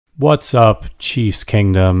What's up, Chiefs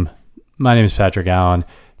Kingdom? My name is Patrick Allen.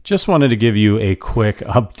 Just wanted to give you a quick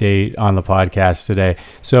update on the podcast today.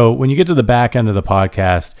 So when you get to the back end of the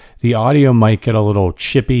podcast, the audio might get a little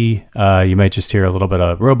chippy. You might just hear a little bit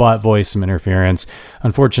of robot voice, some interference.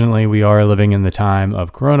 Unfortunately, we are living in the time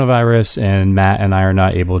of coronavirus, and Matt and I are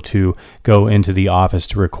not able to go into the office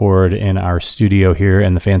to record in our studio here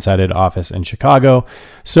in the Fansided office in Chicago.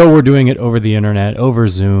 So we're doing it over the internet, over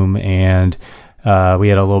Zoom, and we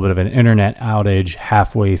had a little bit of an internet outage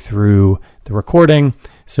halfway through the recording.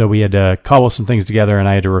 So we had to cobble some things together, and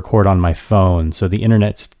I had to record on my phone. So the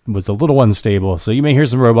internet was a little unstable. So you may hear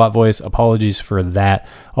some robot voice. Apologies for that.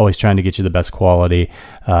 Always trying to get you the best quality.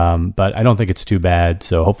 But I don't think it's too bad.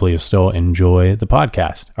 So hopefully you'll still enjoy the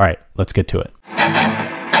podcast. All right, let's get to it.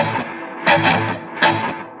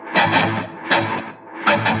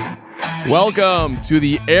 Welcome to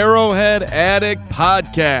the Arrowhead Addict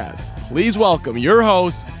Podcast. Please welcome your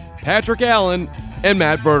hosts, Patrick Allen and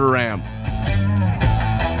Matt Verderam.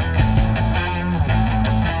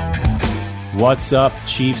 What's up,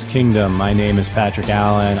 Chiefs Kingdom? My name is Patrick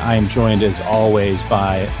Allen. I am joined as always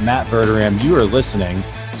by Matt Verderam. You are listening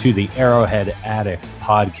to the Arrowhead Addict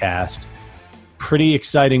Podcast. Pretty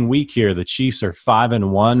exciting week here. The Chiefs are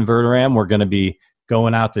 5-1, Verderam. We're going to be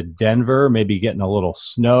going out to Denver, maybe getting a little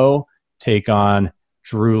snow, take on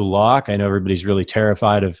Drew Lock. I know everybody's really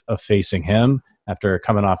terrified of facing him after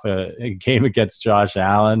coming off a game against Josh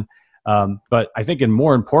Allen. But I think in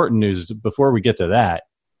more important news, before we get to that,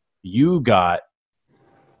 you got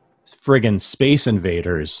friggin' Space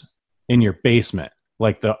Invaders in your basement,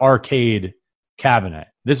 like the arcade cabinet.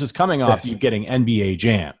 This is coming off you getting NBA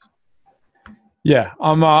Jam. Yeah,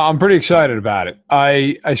 I'm pretty excited about it.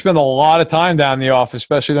 I spend a lot of time down in the office,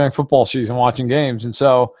 especially during football season, watching games, and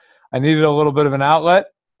so I needed a little bit of an outlet.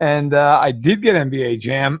 And I did get NBA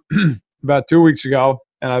Jam about 2 weeks ago,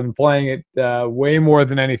 and I've been playing it way more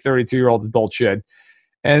than any 32-year-old adult should.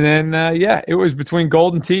 And then, it was between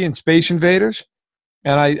Golden Tee and Space Invaders.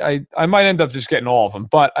 And I might end up just getting all of them.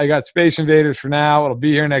 But I got Space Invaders for now. It'll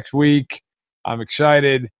be here next week. I'm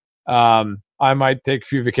excited. I might take a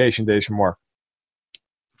few vacation days from work.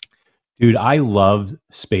 Dude, I loved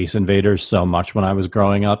Space Invaders so much when I was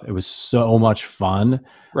growing up. It was so much fun.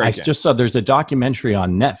 I just saw there's a documentary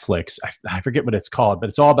on Netflix. I forget what it's called, but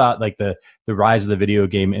it's all about like the rise of the video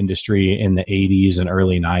game industry in the 80s and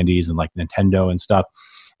early 90s and like Nintendo and stuff.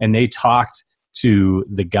 And they talked to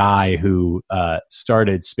the guy who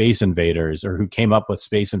started Space Invaders, or who came up with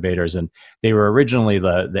Space Invaders. And they were originally,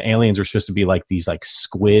 the aliens were supposed to be like these like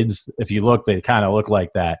squids. If you look, they kind of look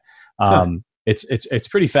like that. It's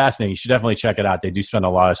pretty fascinating. You should definitely check it out. They do spend a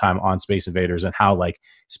lot of time on Space Invaders and how like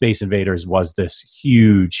Space Invaders was this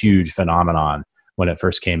huge phenomenon when it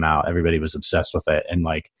first came out. Everybody was obsessed with it and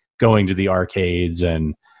like going to the arcades,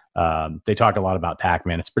 and they talk a lot about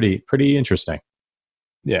Pac-Man. It's pretty interesting.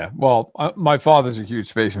 Yeah, well, my father's a huge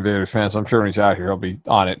Space Invaders fan, so I'm sure when he's out here, he'll be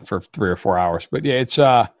on it for 3 or 4 hours. But yeah, it's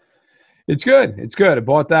good. It's good. I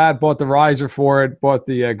bought the riser for it, bought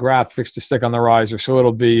the graphics to stick on the riser, so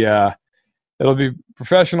it'll be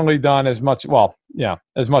professionally done as much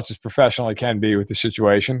as professionally can be with the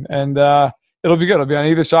situation, and it'll be good. It'll be on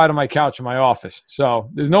either side of my couch in my office.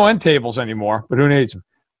 So there's no end tables anymore, but who needs them?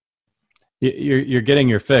 You're getting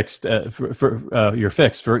your fix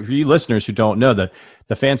for you listeners who don't know, the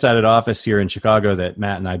Fansided office here in Chicago that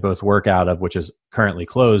Matt and I both work out of, which is currently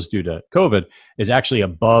closed due to COVID, is actually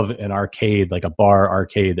above an arcade, like a bar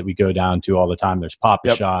arcade that we go down to all the time. There's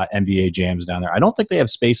Pop-A-Shot, NBA Jams down there. I don't think they have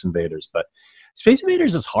Space Invaders, but Space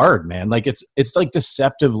Invaders is hard, man. Like it's like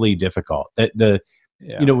deceptively difficult.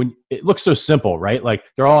 You know, when it looks so simple, right? Like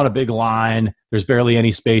they're all in a big line. There's barely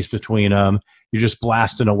any space between them. You're just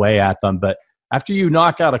blasting away at them. But after you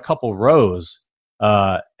knock out a couple rows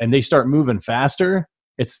and they start moving faster,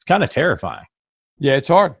 it's kind of terrifying. Yeah, it's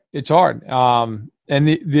hard. It's hard. And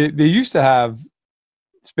they used to have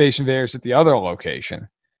Space Invaders at the other location.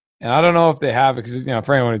 And I don't know if they have it because, you know,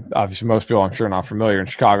 for anyone, obviously most people I'm sure are not familiar in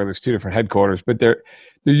Chicago, there's 2 different headquarters. But there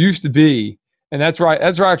used to be, and that's right.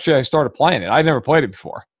 That's where actually I started playing it. I'd never played it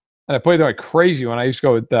before. And I played it like crazy when I used to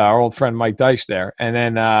go with our old friend Mike Dice there. And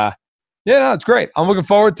then, it's great. I'm looking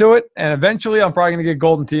forward to it. And eventually I'm probably going to get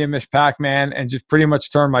Golden Tee and Miss Pac-Man and just pretty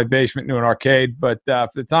much turn my basement into an arcade. But for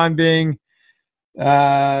the time being,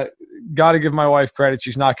 got to give my wife credit.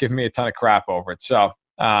 She's not giving me a ton of crap over it. So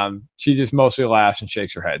she just mostly laughs and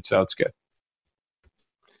shakes her head. So it's good.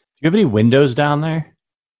 Do you have any windows down there?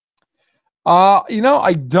 I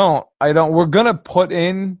don't. We're going to put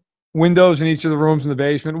in windows in each of the rooms in the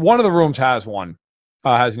basement. One of the rooms has one,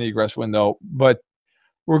 has an egress window, but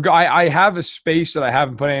I have a space that I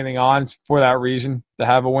haven't put anything on for that reason, to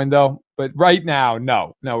have a window. But right now,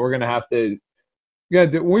 no, we're gonna have to. Yeah,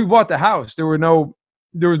 when we bought the house, there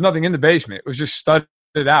was nothing in the basement. It was just studded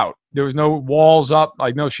out. There was no walls up,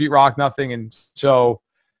 like no sheetrock, nothing. And so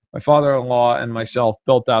my father-in-law and myself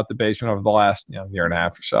built out the basement over the last year and a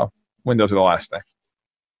half or so. Windows are the last thing.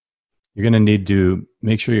 You're going to need to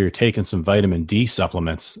make sure you're taking some vitamin D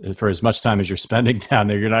supplements for as much time as you're spending down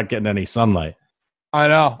there. You're not getting any sunlight. I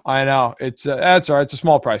know. It's that's all right. It's a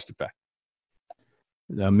small price to pay.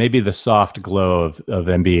 Maybe the soft glow of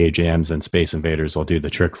NBA jams and Space Invaders will do the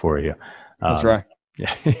trick for you. That's right.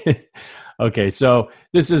 Yeah. Okay, so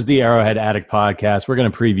this is the Arrowhead Addict podcast. We're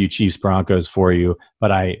going to preview Chiefs Broncos for you,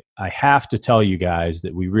 but I have to tell you guys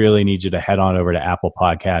that we really need you to head on over to Apple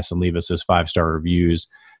Podcasts and leave us those 5-star reviews.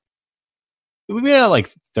 We've got like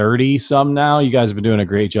 30 some now. You guys have been doing a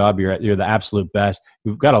great job. You're the absolute best.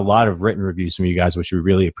 We've got a lot of written reviews from you guys, which we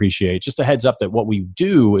really appreciate. Just a heads up that what we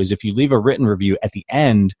do is if you leave a written review at the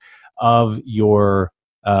end of your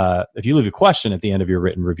if you leave a question at the end of your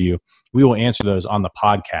written review, we will answer those on the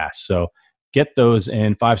podcast. So get those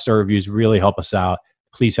in. 5-star reviews really help us out.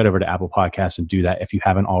 Please head over to Apple Podcasts and do that if you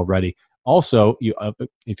haven't already. Also,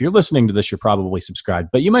 if you're listening to this, you're probably subscribed,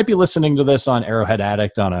 but you might be listening to this on Arrowhead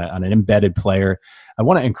Addict on an embedded player. I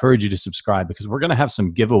want to encourage you to subscribe because we're going to have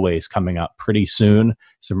some giveaways coming up pretty soon,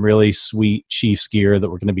 some really sweet Chiefs gear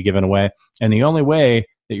that we're going to be giving away. And the only way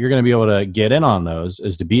that you're going to be able to get in on those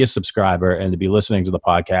is to be a subscriber and to be listening to the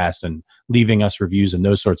podcast and leaving us reviews and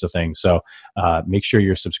those sorts of things. So make sure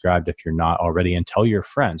you're subscribed if you're not already, and tell your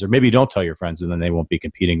friends, or maybe don't tell your friends, and then they won't be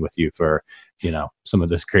competing with you for, some of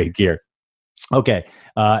this great gear. Okay.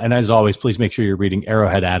 And as always, please make sure you're reading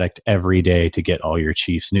Arrowhead Addict every day to get all your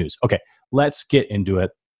Chiefs news. Okay. Let's get into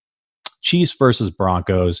it. Chiefs versus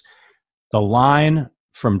Broncos. The line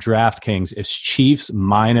from DraftKings is Chiefs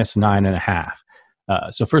 -9.5.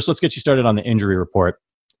 So first, let's get you started on the injury report.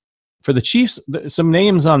 For the Chiefs, some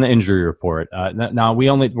names on the injury report. Now,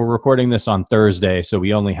 we're recording this on Thursday, so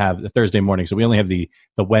we only have the Thursday morning, so we only have the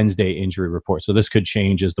Wednesday injury report. So this could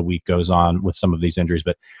change as the week goes on with some of these injuries.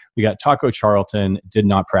 But we got Taco Charlton did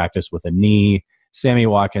not practice with a knee. Sammy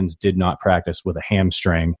Watkins did not practice with a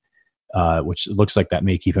hamstring, which looks like that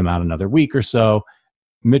may keep him out another week or so.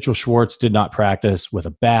 Mitchell Schwartz did not practice with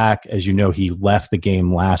a back. As you know, he left the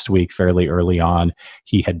game last week fairly early on.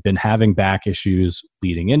 He had been having back issues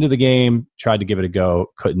leading into the game, tried to give it a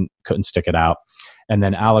go, couldn't stick it out. And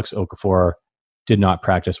then Alex Okafor did not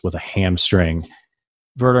practice with a hamstring.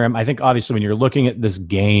 Verderame, I think obviously when you're looking at this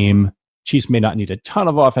game, Chiefs may not need a ton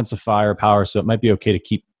of offensive firepower, so it might be okay to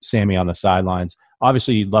keep Sammy on the sidelines.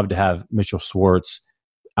 Obviously, you'd love to have Mitchell Schwartz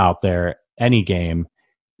out there any game.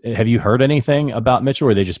 Have you heard anything about Mitchell?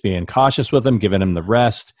 Or are they just being cautious with him, giving him the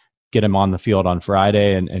rest, get him on the field on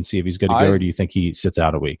Friday and see if he's good to go, or do you think he sits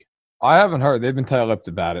out a week? I haven't heard. They've been tight-lipped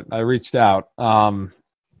about it. I reached out. Right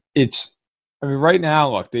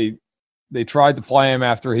now, look, they tried to play him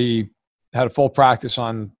after he had a full practice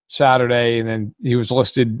on Saturday, and then he was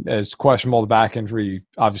listed as questionable. The back injury, he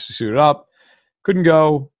obviously suited up. Couldn't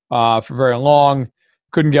go for very long.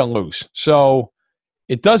 Couldn't get loose. So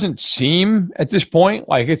it doesn't seem at this point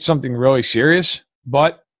like it's something really serious,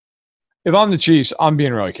 but if I'm the Chiefs, I'm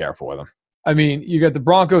being really careful with them. I mean, you got the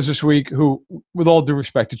Broncos this week who, with all due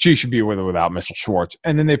respect, the Chiefs should be with or without Mitchell Schwartz,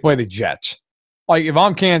 and then they play the Jets. Like, if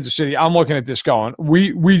I'm Kansas City, I'm looking at this going,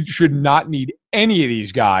 we should not need any of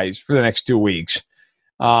these guys for the next 2 weeks.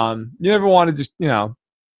 You never want to just,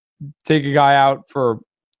 take a guy out for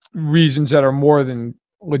reasons that are more than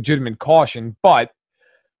legitimate caution, but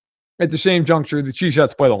at the same juncture, the Chiefs have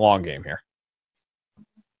to play the long game here.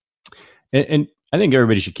 And I think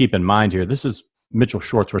everybody should keep in mind here, this is Mitchell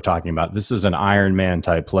Schwartz we're talking about. This is an Iron Man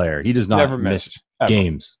type player. He does not miss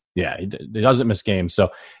games. Yeah, he doesn't miss games. So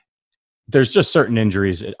there's just certain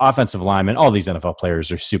injuries. Offensive linemen, all these NFL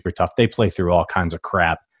players are super tough. They play through all kinds of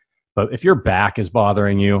crap. But if your back is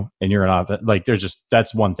bothering you and you're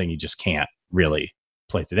that's one thing you just can't really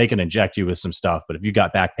play through. They can inject you with some stuff, but if you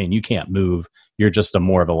got back pain, you can't move. You're just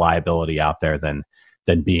more of a liability out there than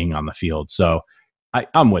being on the field. So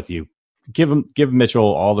I'm with you. Give Mitchell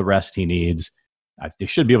all the rest he needs. They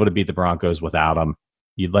should be able to beat the Broncos without him.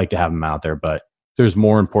 You'd like to have him out there, but there's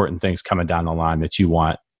more important things coming down the line that you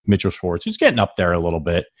want Mitchell Schwartz, who's getting up there a little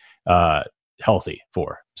bit, healthy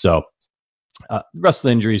for. So the rest of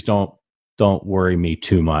the injuries don't worry me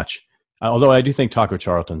too much. Although I do think Taco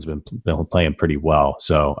Charlton's been playing pretty well,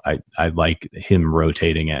 so I like him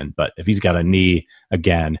rotating in. But if he's got a knee,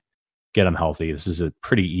 again, get him healthy. This is a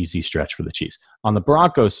pretty easy stretch for the Chiefs. On the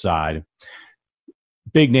Broncos side,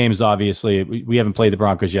 big names, obviously. We haven't played the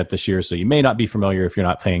Broncos yet this year, so you may not be familiar if you're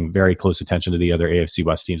not paying very close attention to the other AFC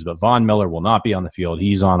West teams. But Von Miller will not be on the field.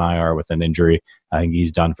 He's on IR with an injury. I think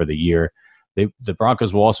he's done for the year. The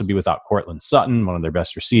Broncos will also be without Cortland Sutton, one of their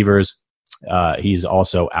best receivers. He's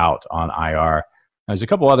also out on IR. There's a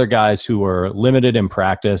couple other guys who were limited in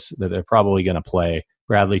practice that they're probably going to play.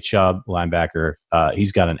 Bradley Chubb, linebacker,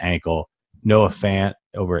 he's got an ankle. Noah Fant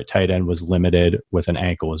over at tight end was limited with an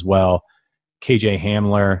ankle as well. KJ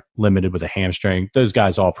Hamler, limited with a hamstring. Those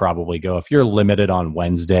guys all probably go. If you're limited on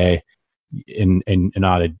Wednesday and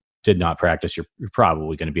did not practice, you're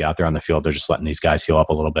probably going to be out there on the field. They're just letting these guys heal up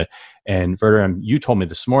a little bit. And Verderam, you told me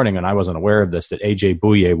this morning, and I wasn't aware of this, that AJ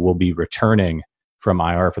Bouye will be returning from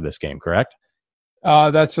IR for this game, correct?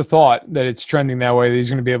 That's the thought, that it's trending that way, that he's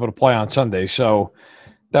going to be able to play on Sunday. So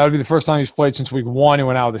that would be the first time he's played since week 1. He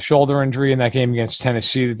went out with a shoulder injury in that game against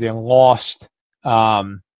Tennessee that they lost.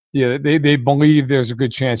 They believe there's a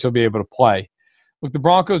good chance he'll be able to play. Look, the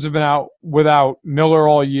Broncos have been out without Miller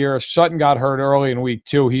all year. Sutton got hurt early in week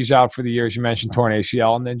 2. He's out for the year, as you mentioned, torn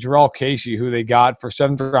ACL. And then Jarrell Casey, who they got for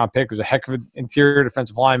 7th-round pick, was a heck of an interior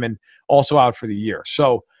defensive lineman, also out for the year.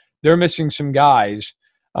 So they're missing some guys,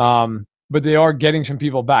 but they are getting some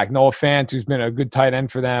people back. Noah Fant, who's been a good tight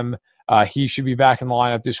end for them, he should be back in the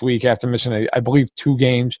lineup this week after missing, I believe, 2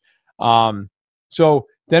 games. So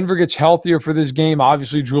Denver gets healthier for this game.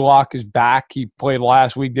 Obviously, Drew Lock is back. He played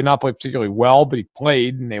last week. Did not play particularly well, but he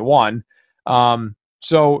played, and they won.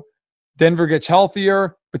 So Denver gets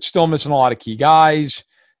healthier, but still missing a lot of key guys.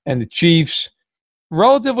 And the Chiefs,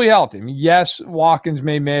 relatively healthy. I mean, yes, Watkins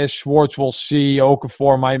may miss. Schwartz will see.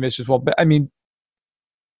 Okafor might miss as well. But, I mean,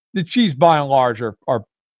 the Chiefs, by and large, are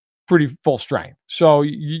pretty full strength. So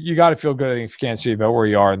you got to feel good, I think, if you can't see about where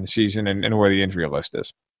you are in the season and where the injury list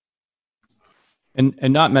is. And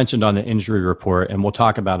not mentioned on the injury report, and we'll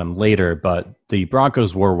talk about him later, but the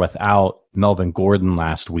Broncos were without Melvin Gordon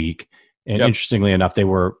last week. And Interestingly enough, they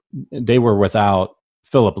were without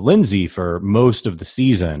Phillip Lindsay for most of the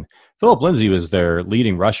season. Phillip Lindsay was their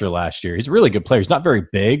leading rusher last year. He's a really good player. He's not very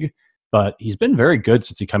big, but he's been very good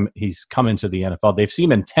since he's come into the NFL. They've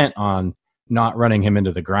seemed intent on not running him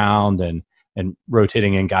into the ground and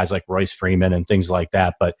rotating in guys like Royce Freeman and things like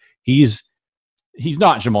that. But he's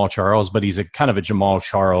not Jamal Charles, but he's a kind of a Jamal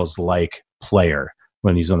Charles-like player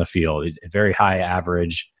when he's on the field. A very high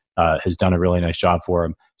average, has done a really nice job for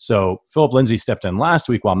him. So Phillip Lindsay stepped in last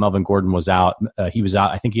week while Melvin Gordon was out. He was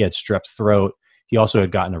out. I think he had strep throat. He also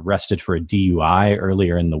had gotten arrested for a DUI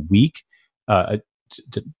earlier in the week.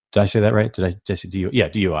 Did I say that right? Did I say DUI? Yeah,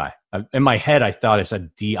 DUI. In my head, I thought I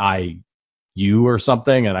said DIU or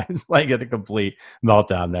something, and I was like at a complete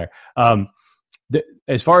meltdown there.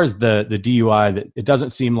 As far as the DUI, it doesn't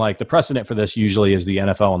seem like the precedent for this usually is the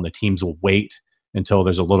NFL and the teams will wait until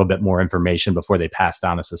there's a little bit more information before they pass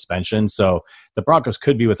down a suspension. So the Broncos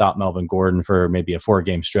could be without Melvin Gordon for maybe a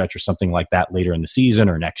 4-game stretch or something like that later in the season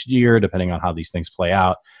or next year, depending on how these things play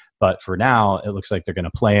out. But for now, it looks like they're going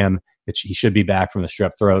to play him. He should be back from the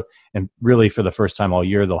strep throat. And really, for the first time all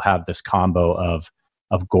year, they'll have this combo of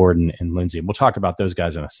Gordon and Lindsay. We'll talk about those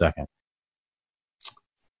guys in a second.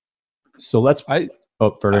 So let's. I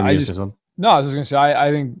was just going to say,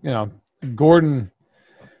 I think, Gordon,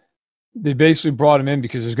 they basically brought him in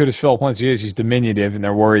because as good as Phillip Lindsay is, he's diminutive, and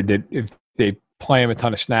they're worried that if they play him a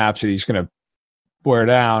ton of snaps that he's going to wear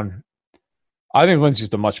down. I think Lindsay's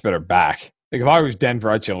a much better back. Like if I was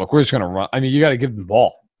Denver, I'd say, look, we're just going to run. I mean, you got to give him the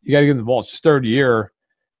ball. It's his 3rd year.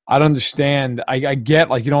 I'd understand. I get,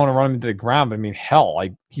 like, you don't want to run him into the ground, but I mean, hell,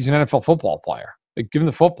 like he's an NFL football player. Like, give him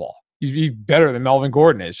the football. He's better than Melvin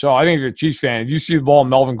Gordon is. So I think if you're a Chiefs fan, if you see the ball in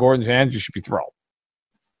Melvin Gordon's hands, you should be thrilled.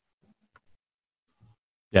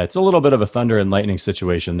 Yeah, it's a little bit of a thunder and lightning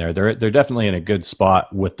situation there. They're definitely in a good spot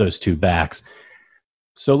with those two backs.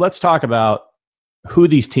 So let's talk about who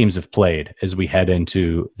these teams have played as we head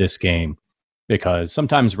into this game, because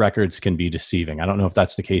sometimes records can be deceiving. I don't know if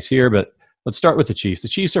that's the case here, but let's start with the Chiefs. The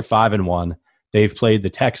Chiefs are 5-1. They've played the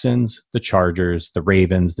Texans, the Chargers, the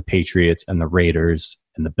Ravens, the Patriots, and the Raiders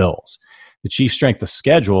and the Bills. The Chiefs' strength of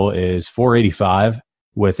schedule is 485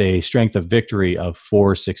 with a strength of victory of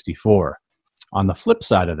 464. On the flip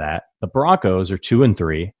side of that, the Broncos are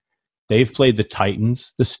 2-3. They've played the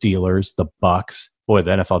Titans, the Steelers, the Bucks. Boy,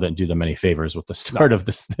 the NFL didn't do them any favors with the start of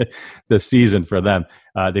the season for them.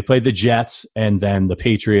 They played the Jets and then the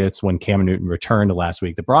Patriots when Cam Newton returned last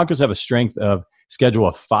week. The Broncos have a strength of schedule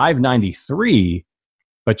of 593,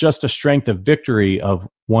 but just a strength of victory of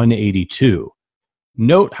 182.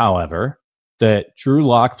 Note, however, that Drew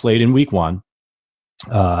Lock played in week 1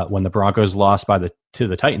 when the Broncos lost to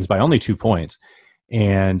the Titans by only 2 points.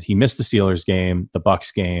 and he missed the Steelers game, the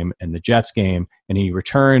Bucs game, and the Jets game, and he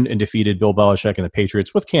returned and defeated Bill Belichick and the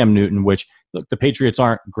Patriots with Cam Newton, which, look, the Patriots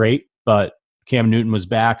aren't great, but Cam Newton was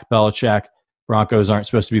back. Belichick, Broncos aren't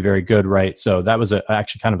supposed to be very good, right? So that was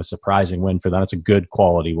actually kind of a surprising win for them. It's a good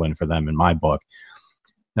quality win for them in my book.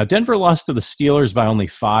 Now, Denver lost to the Steelers by only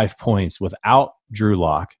 5 points without Drew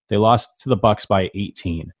Lock. They lost to the Bucs by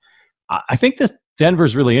 18. I think this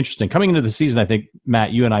Denver's really interesting. Coming into the season, I think,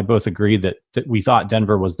 Matt, you and I both agreed that we thought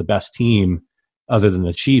Denver was the best team other than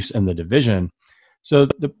the Chiefs in the division. So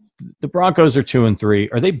the Broncos are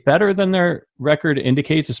 2-3. Are they better than their record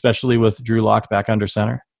indicates, especially with Drew Lock back under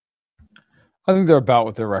center? I think they're about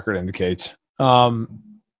what their record indicates.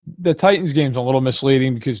 The Titans game's a little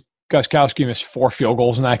misleading because Gostkowski missed 4 field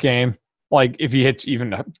goals in that game. Like, if he hits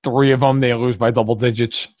even 3 of them, they lose by double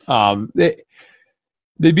digits.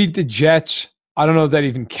 They beat the Jets. I don't know if that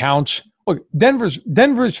even counts. Look,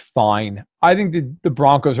 Denver's fine. I think the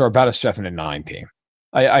Broncos are about a 7-9 team.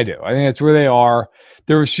 I do. I think that's where they are.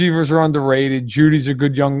 Their receivers are underrated. Judy's a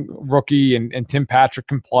good young rookie, and Tim Patrick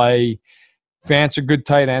can play. Fant's a good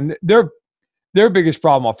tight end. Their biggest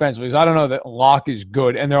problem offensively is I don't know that Locke is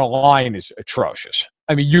good, and their line is atrocious.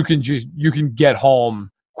 I mean, you can get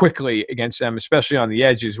home quickly against them, especially on the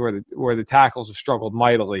edges where the tackles have struggled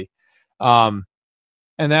mightily. And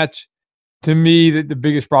that's, to me, the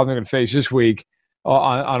biggest problem they're going to face this week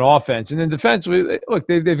on offense. And then defensively, look,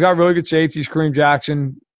 they've got really good safeties. Kareem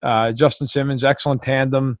Jackson, Justin Simmons, excellent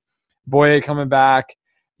tandem. Boye coming back.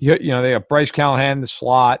 They got Bryce Callahan in the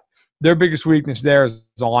slot. Their biggest weakness there is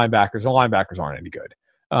the linebackers. The linebackers aren't any good.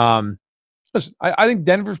 Listen, I think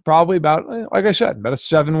Denver's probably about, like I said, about a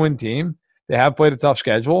 7-win team. They have played a tough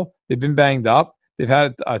schedule. They've been banged up. They've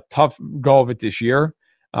had a tough go of it this year.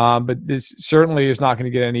 But this certainly is not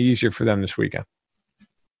going to get any easier for them this weekend.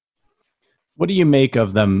 What do you make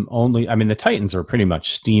of them only? I mean, the Titans are pretty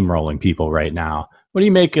much steamrolling people right now. What do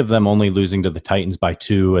you make of them only losing to the Titans by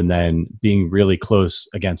 2 and then being really close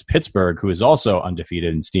against Pittsburgh, who is also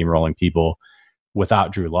undefeated and steamrolling people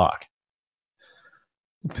without Drew Lock?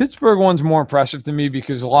 The Pittsburgh one's more impressive to me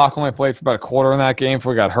because Lock only played for about a quarter in that game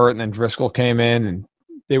before he got hurt, and then Driscoll came in, and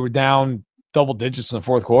they were down double digits in the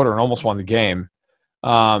fourth quarter and almost won the game.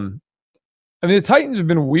 I mean, the Titans have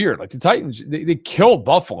been weird. Like, the Titans, they killed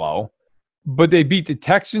Buffalo, but they beat the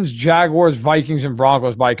Texans, Jaguars, Vikings, and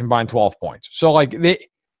Broncos by a combined 12 points. So, like,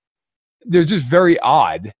 they're just very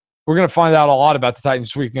odd. We're going to find out a lot about the Titans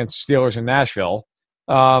this week against the Steelers in Nashville.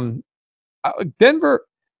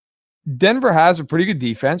 Denver has a pretty good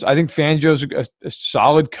defense. I think Fangio's a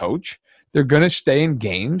solid coach. They're going to stay in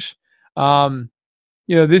games.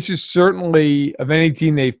 This is certainly, of any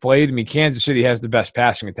team they've played, I mean, Kansas City has the best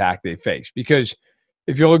passing attack they've faced. Because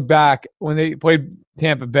if you look back, when they played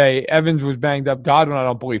Tampa Bay, Evans was banged up. Godwin, I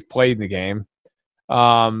don't believe, played in the game.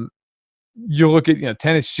 You look at,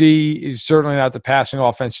 Tennessee is certainly not the passing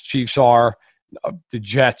offense the Chiefs are. The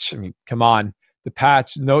Jets, I mean, come on. The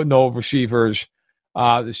Pats, no receivers.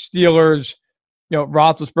 The Steelers,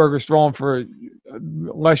 Roethlisberger's throwing for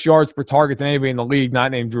less yards per target than anybody in the league,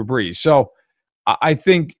 not named Drew Brees. So I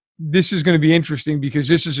think this is going to be interesting because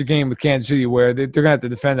this is a game with Kansas City where they're going to have to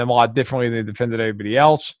defend them a lot differently than they defended everybody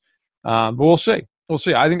else. But we'll see. We'll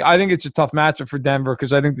see. I think it's a tough matchup for Denver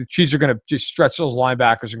because I think the Chiefs are going to just stretch those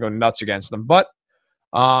linebackers and go nuts against them. But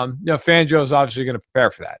Fangio is obviously going to prepare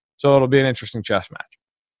for that. So it'll be an interesting chess match.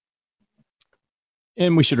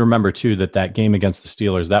 And we should remember, too, that game against the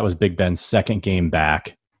Steelers, that was Big Ben's second game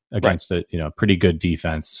back against a pretty good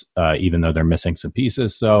defense, even though they're missing some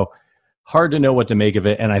pieces. So hard to know what to make of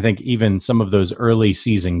it. And I think even some of those early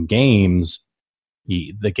season games,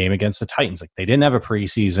 the game against the Titans, like, they didn't have a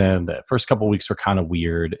preseason. The first couple of weeks were kind of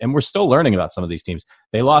weird. And we're still learning about some of these teams.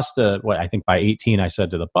 They lost, I think by 18, I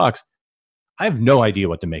said, to the Bucs. I have no idea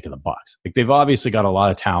what to make of the Bucs. Like, they've obviously got a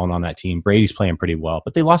lot of talent on that team. Brady's playing pretty well,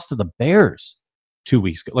 but they lost to the Bears 2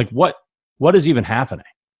 weeks ago. Like, what is even happening?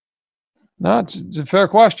 No, it's a fair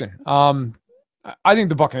question. I think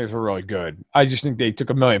the Buccaneers were really good. I just think they took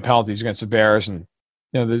a million penalties against the Bears, and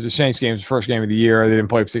the Saints game was the first game of the year. They didn't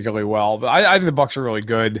play particularly well, but I think the Bucs are really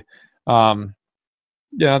good.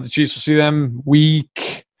 The Chiefs will see them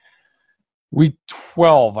week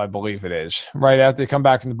 12, I believe it is. Right after they come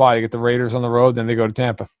back from the bye, they get the Raiders on the road, then they go to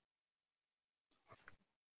Tampa.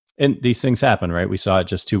 And these things happen, right? We saw it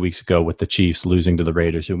just 2 weeks ago with the Chiefs losing to the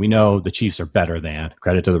Raiders, who we know the Chiefs are better than.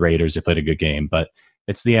 Credit to the Raiders, they played a good game, but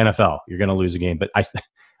it's the NFL. You're going to lose a game. But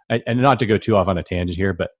and not to go too off on a tangent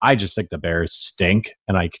here, but I just think the Bears stink,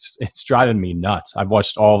 and it's driving me nuts. I've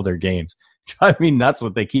watched all of their games. It's driving me nuts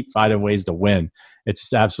that they keep finding ways to win. It's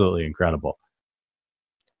just absolutely incredible.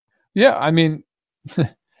 Yeah, I mean,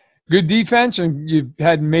 Good defense, and you've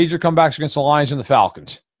had major comebacks against the Lions and the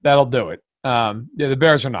Falcons. That'll do it. The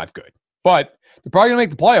Bears are not good, but they're probably going to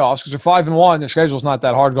make the playoffs because they're 5-1. Their schedule's not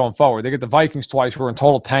that hard going forward. They get the Vikings twice, who are in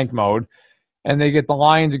total tank mode, and they get the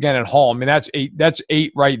Lions again at home. I mean, that's eight. That's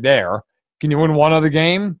 8 right there. Can you win one other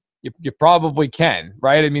game? You probably can,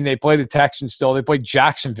 right? I mean, they play the Texans still. They play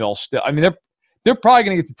Jacksonville still. I mean, they're probably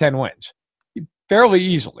going to get to 10 wins fairly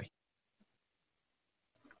easily.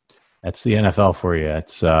 That's the NFL for you.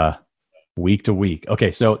 It's week to week. Okay,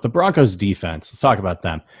 so the Broncos defense, let's talk about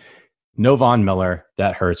them. No Von Miller,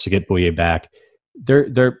 that hurts to get Bouye back.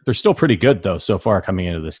 They're still pretty good, though, so far coming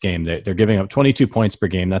into this game. They're giving up 22 points per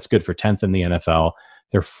game. That's good for 10th in the NFL.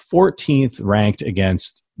 They're 14th ranked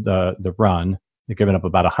against the run. They're giving up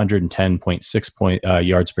about 110.6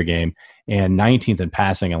 yards per game and 19th in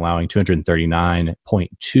passing, allowing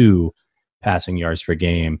 239.2 passing yards per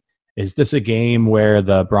game. Is this a game where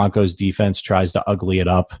the Broncos defense tries to ugly it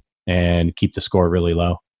up and keep the score really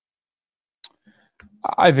low?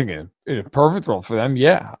 I think in a perfect world for them,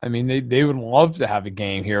 yeah. I mean, they would love to have a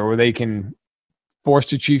game here where they can force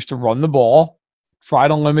the Chiefs to run the ball, try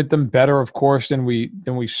to limit them better, of course, than we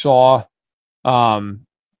saw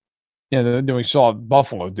than we saw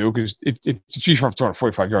Buffalo do, because if the Chiefs run for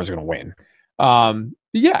 245 yards, they're going to win.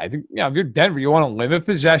 Yeah, I think if you're Denver, you want to limit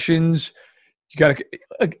possessions. You got to.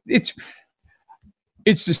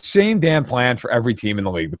 It's the same damn plan for every team in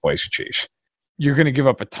the league that plays the Chiefs. You're going to give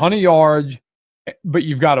up a ton of yards, but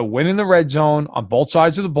you've got to win in the red zone on both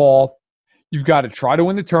sides of the ball. You've got to try to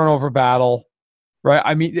win the turnover battle, right?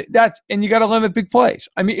 I mean, and you got to limit big plays.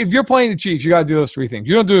 I mean, if you're playing the Chiefs, you got to do those 3 things.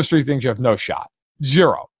 You don't do those 3 things, you have no shot.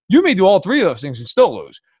 0. You may do all 3 of those things and still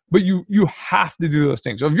lose, but you have to do those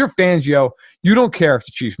things. So if you're Fangio, you don't care if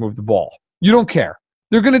the Chiefs move the ball. You don't care.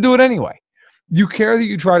 They're going to do it anyway. You care that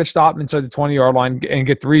you try to stop them inside the 20-yard line and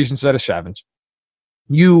get 3s instead of 7s.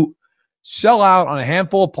 You sell out on a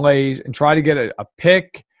handful of plays and try to get a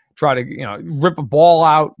pick, try to rip a ball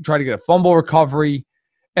out, try to get a fumble recovery.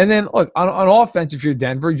 And then look, on offense, if you're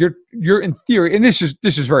Denver, you're in theory, and this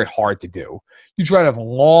is very hard to do. You try to have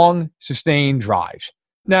long, sustained drives.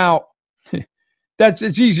 Now,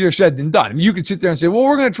 it's easier said than done. I mean, you could sit there and say, well,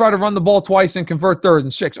 we're going to try to run the ball twice and convert 3rd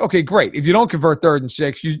and 6. Okay, great. If you don't convert 3rd and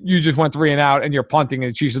 6, you just went 3 and out and you're punting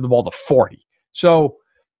and the Chiefs have the ball to 40. So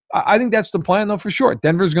I think that's the plan, though, for sure.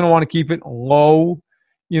 Denver's going to want to keep it low,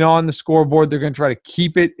 on the scoreboard. They're going to try to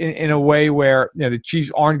keep it in a way where the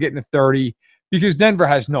Chiefs aren't getting to 30, because Denver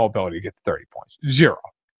has no ability to get to 30 points. 0.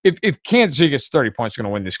 If Kansas City gets 30 points, they're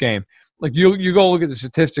going to win this game. Like, you go look at the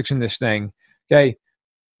statistics in this thing, okay?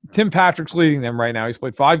 Tim Patrick's leading them right now. He's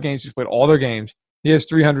played 5 games. He's played all their games. He has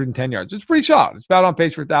 310 yards. It's pretty solid. It's about on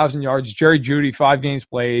pace for 1,000 yards. Jerry Jeudy, 5 games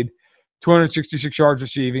played, 266 yards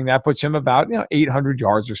receiving. That puts him about 800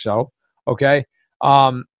 yards or so. Okay,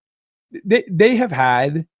 they have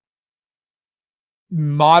had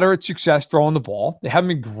moderate success throwing the ball. They haven't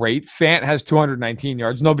been great. Fant has 219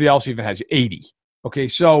 yards. Nobody else even has 80. Okay,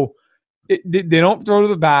 so they don't throw to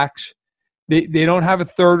the backs. They don't have a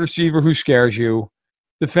third receiver who scares you.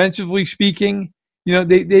 Defensively speaking,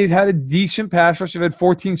 they've had a decent pass rush. They've had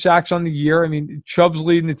 14 sacks on the year. I mean, Chubb's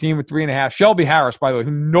leading the team with 3.5. Shelby Harris, by the way,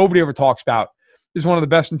 who nobody ever talks about, is one of the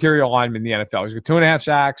best interior linemen in the NFL. He's got 2.5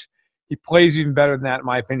 sacks. He plays even better than that, in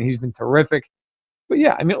my opinion. He's been terrific. But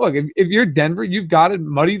yeah, I mean, look, if you're Denver, you've got to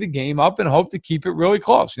muddy the game up and hope to keep it really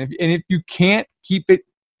close. And if you can't keep it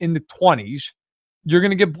in the 20s, you're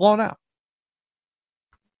going to get blown out.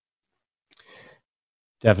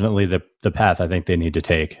 Definitely the path I think they need to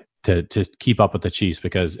take to keep up with the Chiefs,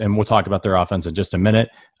 because, and we'll talk about their offense in just a minute,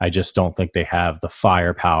 I just don't think they have the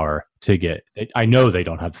firepower to get, I know they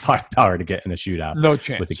don't have the firepower to get in a shootout. No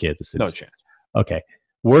chance. With the Kansas City. No chance. Okay.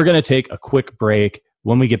 We're going to take a quick break.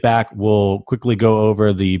 When we get back, we'll quickly go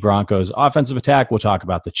over the Broncos offensive attack. We'll talk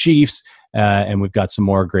about the Chiefs, and we've got some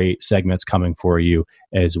more great segments coming for you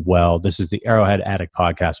as well. This is the Arrowhead Addict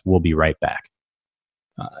Podcast. We'll be right back.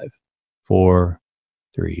 5, 4,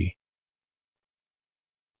 3.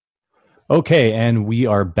 Okay, and we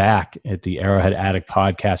are back at the Arrowhead Addict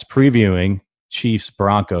Podcast previewing Chiefs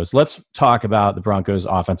Broncos. Let's talk about the Broncos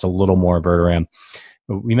offense a little more, Verderam.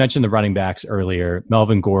 We mentioned the running backs earlier.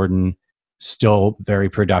 Melvin Gordon, still very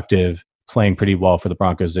productive, playing pretty well for the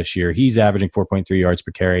Broncos this year. He's averaging 4.3 yards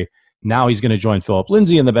per carry. Now he's going to join Phillip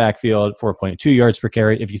Lindsay in the backfield, 4.2 yards per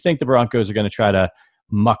carry. If you think the Broncos are going to try to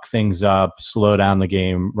muck things up, slow down the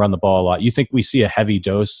game, run the ball a lot, you think we see a heavy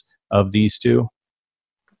dose of these two?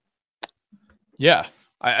 Yeah.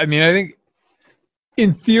 I mean, I think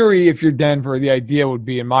in theory, if you're Denver, the idea would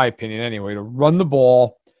be, in my opinion anyway, to run the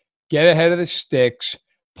ball, get ahead of the sticks,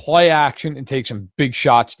 play action, and take some big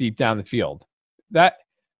shots deep down the field.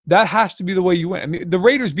 That has to be the way you win. I mean, the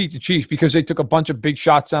Raiders beat the Chiefs because they took a bunch of big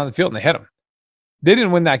shots down the field and they hit them. They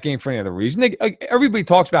didn't win that game for any other reason. Everybody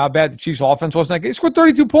talks about how bad the Chiefs' offense was in that game. They scored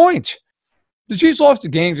 32 points. The Chiefs lost the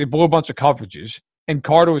games. They blew a bunch of coverages, and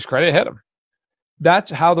Carr, to his credit, hit them.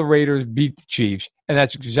 That's how the Raiders beat the Chiefs, and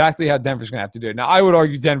that's exactly how Denver's going to have to do it. Now, I would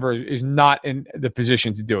argue Denver is not in the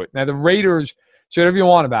position to do it. Now, the Raiders, say whatever you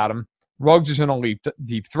want about them. Ruggs is an elite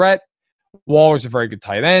deep threat. Waller's a very good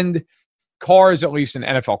tight end. Carr is at least an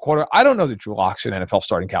NFL quarterback. I don't know that Drew Lock's an NFL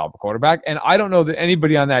starting caliber quarterback, and I don't know that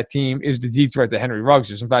anybody on that team is the deep threat that Henry Ruggs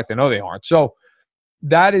is. In fact, I know they aren't. So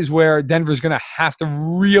that is where Denver's going to have to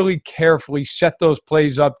really carefully set those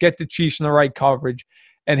plays up, get the Chiefs in the right coverage,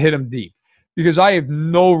 and hit them deep. Because I have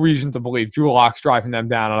no reason to believe Drew Lock's driving them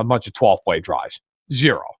down on a bunch of 12-play drives.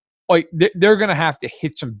 Zero. Like, they're going to have to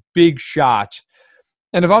hit some big shots.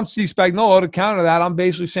 And if I'm Steve Spagnuolo, to counter that, I'm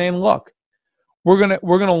basically saying, look, we're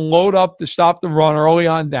gonna load up to stop the run early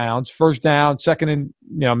on downs, first down, second and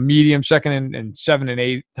medium, second and 7 and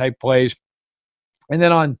 8 type plays, and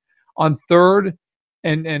then on third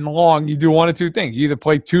and long, you do one of two things: you either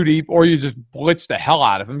play too deep or you just blitz the hell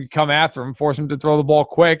out of him. You come after him, force him to throw the ball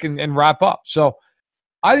quick and wrap up. So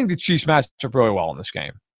I think the Chiefs matched up really well in this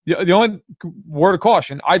game. The only word of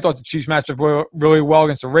caution, I thought the Chiefs matched up really well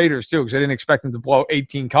against the Raiders too, because I didn't expect them to blow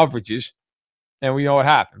 18 coverages, and we know what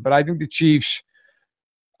happened. But I think the Chiefs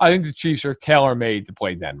are tailor-made to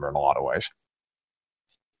play Denver in a lot of ways.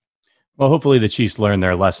 Well, hopefully the Chiefs learned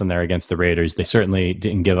their lesson there against the Raiders. They certainly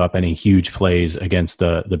didn't give up any huge plays against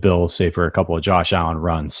the Bills, save for a couple of Josh Allen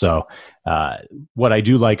runs. So what I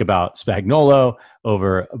do like about Spagnuolo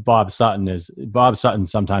over Bob Sutton is Bob Sutton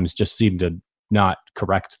sometimes just seemed to not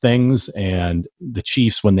correct things, and the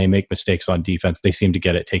Chiefs, when they make mistakes on defense, they seem to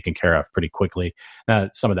get it taken care of pretty quickly.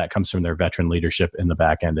 Some of that comes from their veteran leadership in the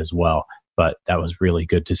back end as well, but that was really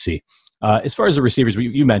good to see. As far as the receivers,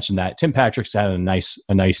 you mentioned that Tim Patrick's had a nice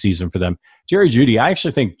season for them. Jerry Jeudy, I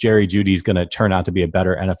actually think Jerry Jeudy is going to turn out to be a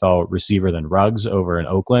better NFL receiver than Ruggs over in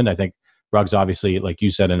Oakland. I think Ruggs, obviously, like you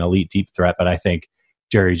said, an elite deep threat, but I think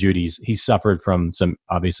Jerry Jeudy's he's suffered from some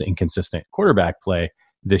obviously inconsistent quarterback play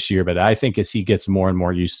this year, but I think as he gets more and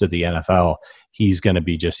more used to the NFL, he's going to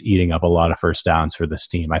be just eating up a lot of first downs for this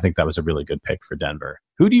team. I think that was a really good pick for Denver.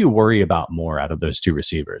 Who do you worry about more out of those two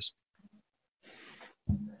receivers?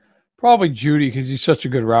 Probably Jeudy, because he's such a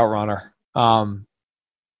good route runner. I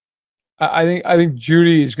think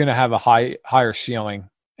Jeudy is going to have a higher ceiling,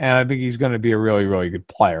 and I think he's going to be a really, really good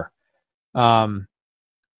player. I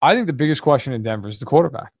think the biggest question in Denver is the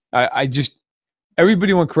quarterback.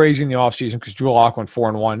 Everybody went crazy in the offseason because Drew Lock went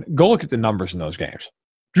 4-1. Go look at the numbers in those games.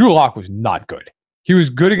 Drew Lock was not good. He was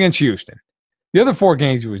good against Houston. The other 4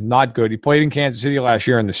 games, he was not good. He played in Kansas City last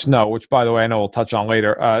year in the snow, which, by the way, I know we'll touch on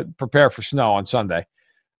later. Prepare for snow on Sunday.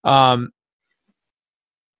 With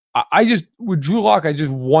Drew Lock, I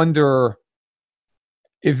just wonder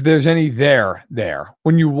if there's any there.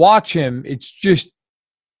 When you watch him, it's just,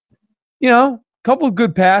 a couple of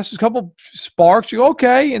good passes, a couple sparks, you go,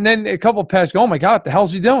 okay, and then a couple of passes, go, oh my God, what the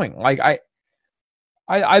hell's he doing? Like,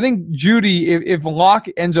 I think Jeudy, if Locke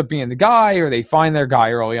ends up being the guy or they find their guy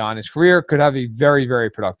early on in his career, could have a very, very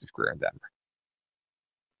productive career in Denver.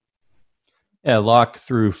 Yeah, Locke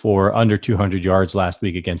threw for under 200 yards last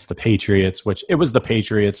week against the Patriots, which it was the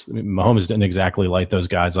Patriots. Mahomes didn't exactly light those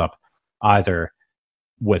guys up either,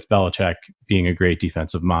 with Belichick being a great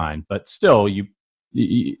defensive mind. But still,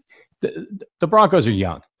 the Broncos are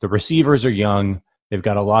young. The receivers are young. They've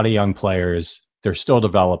got a lot of young players. They're still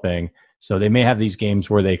developing. So they may have these games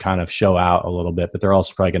where they kind of show out a little bit, but they're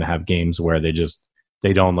also probably going to have games where they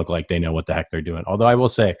don't look like they know what the heck they're doing. Although I will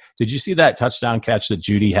say, did you see that touchdown catch that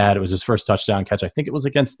Jeudy had? It was his first touchdown catch. I think it was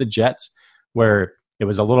against the Jets, where it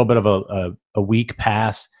was a little bit of a weak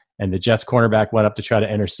pass, and the Jets cornerback went up to try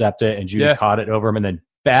to intercept it, and Jeudy caught it over him and then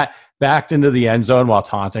backed into the end zone while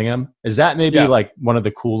taunting him. Is that maybe like one of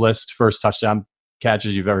the coolest first touchdown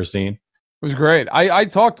catches you've ever seen? It was great. I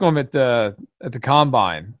talked to him at the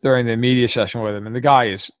combine during the media session with him, and the guy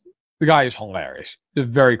is hilarious. He's a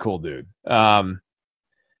very cool dude.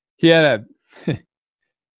 He had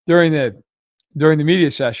during the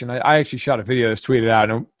media session, I actually shot a video that's tweeted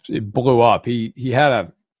out and it blew up. He had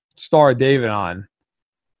a Star of David on,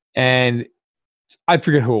 and I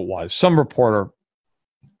forget who it was. Some reporter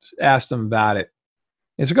asked him about it.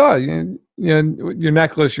 He's like, "Oh, your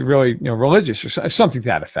necklace, you're really religious," or something to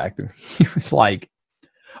that effect. And he was like,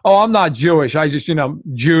 "Oh, I'm not Jewish. I just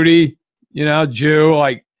Judy, Jew,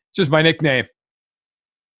 like just my nickname."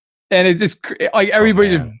 And it just like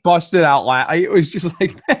everybody just busted out laughing. It was just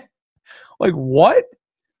like, like what?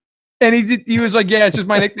 And he was like, "Yeah, it's just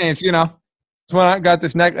my nicknames, That's when I got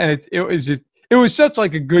this neck." And it was just it was such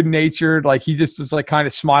like a good natured, like he just was like kind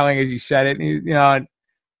of smiling as he said it. And and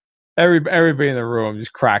everybody in the room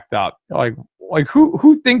just cracked up. Like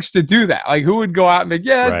who thinks to do that? Like who would go out and be like,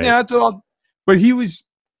 yeah, Right. yeah, that's what I'll. But he was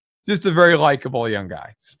just a very likable young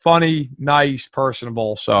guy, funny, nice,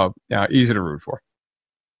 personable. So easy to root for.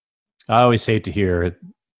 I always hate to hear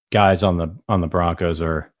guys on the Broncos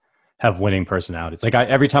have winning personalities. Like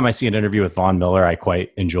every time I see an interview with Von Miller, I quite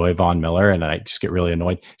enjoy Von Miller, and I just get really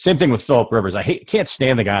annoyed. Same thing with Phillip Rivers. Can't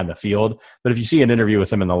stand the guy on the field, but if you see an interview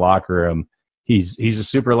with him in the locker room, he's a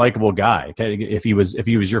super likable guy. If he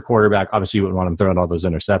was your quarterback, obviously you wouldn't want him throwing all those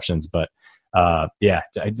interceptions. But I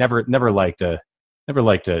never like to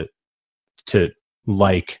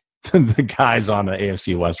like the guys on the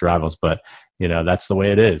AFC West rivals, but that's the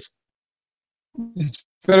way it is. It's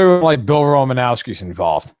better when, like, Bill Romanowski's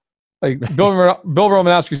involved. Like Bill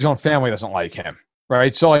Romanowski's own family doesn't like him,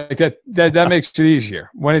 right? So like that makes it easier.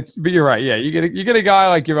 But you're right. Yeah, you get a guy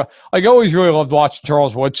like I always really loved watching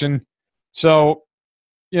Charles Woodson. So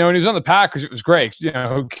when he was on the Packers, it was great.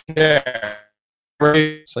 Who cares?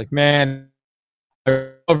 It's like, man,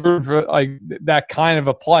 I love for like that kind of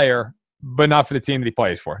a player, but not for the team that he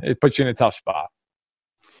plays for. It puts you in a tough spot.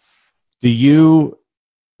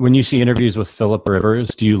 When you see interviews with Phillip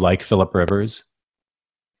Rivers, do you like Phillip Rivers?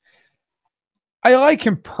 I like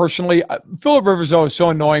him personally. Phillip Rivers, though, is so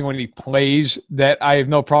annoying when he plays that I have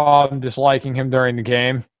no problem disliking him during the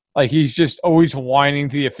game. Like, he's just always whining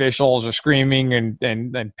to the officials or screaming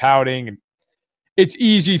and pouting. And it's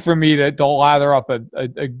easy for me to lather up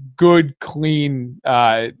a good, clean,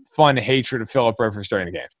 fun hatred of Phillip Rivers during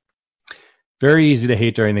the game. Very easy to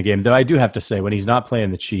hate during the game, though I do have to say, when he's not playing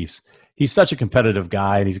the Chiefs, he's such a competitive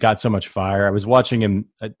guy, and he's got so much fire. I was watching him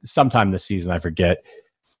sometime this season, I forget,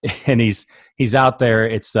 and he's out there.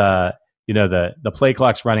 It's the play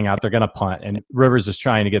clock's running out. They're going to punt, and Rivers is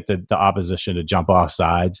trying to get the opposition to jump off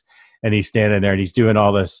sides, and he's standing there and he's doing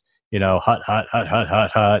all this, hut, hut, hut, hut,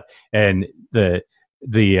 hut, hut, and the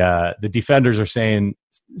defenders are saying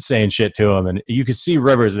shit to him, and you can see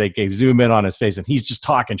Rivers. They zoom in on his face, and he's just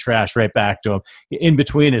talking trash right back to him in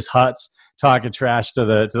between his huts, talking trash to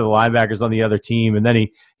the linebackers on the other team, and then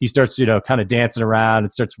he starts kind of dancing around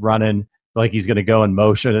and starts running like he's going to go in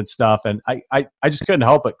motion and stuff. And I just couldn't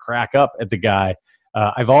help but crack up at the guy.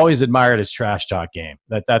 I've always admired his trash talk game.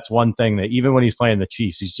 That's one thing that even when he's playing the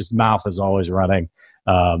Chiefs, he's just mouth is always running,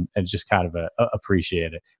 and just kind of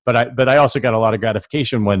appreciate it. But I also got a lot of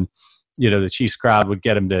gratification when the Chiefs crowd would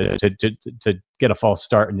get him to get a false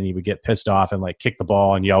start, and then he would get pissed off and like kick the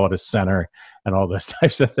ball and yell at his center and all those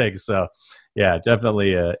types of things. So yeah,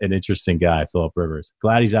 definitely an interesting guy, Phillip Rivers.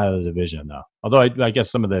 Glad he's out of the division, though. Although I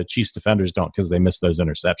guess some of the Chiefs defenders don't because they missed those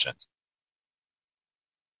interceptions.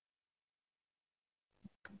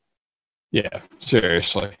 Yeah,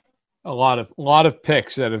 seriously, a lot of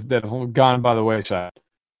picks that have gone by the wayside.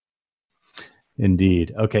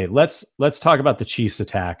 Indeed. Okay, let's talk about the Chiefs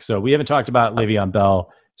attack. So we haven't talked about Le'Veon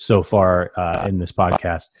Bell so far in this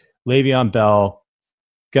podcast. Le'Veon Bell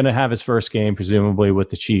going to have his first game, presumably with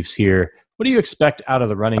the Chiefs here. What do you expect out of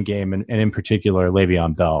the running game, and in particular,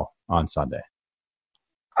 Le'Veon Bell on Sunday?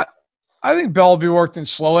 I think Bell will be worked in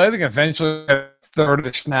slowly. I think eventually third of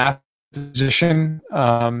the snap position.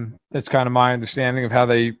 That's kind of my understanding of how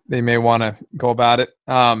they may want to go about it.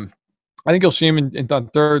 I think you'll see him on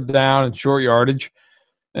third down and short yardage,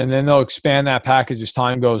 and then they'll expand that package as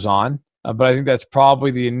time goes on. But I think that's probably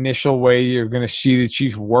the initial way you're going to see the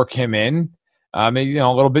Chiefs work him in. Maybe a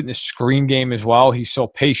little bit in the screen game as well. He's so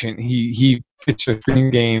patient. He fits the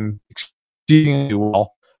screen game exceedingly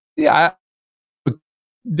well. Yeah,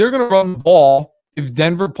 they're going to run the ball if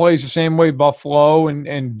Denver plays the same way Buffalo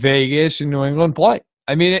and Vegas and New England play.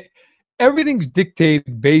 I mean, everything's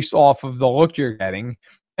dictated based off of the look you're getting.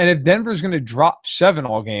 And if Denver's going to drop 7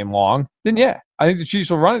 all game long, then yeah, I think the Chiefs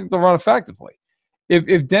will run it. They'll run effectively.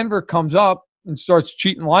 If Denver comes up and starts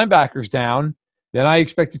cheating linebackers down, then I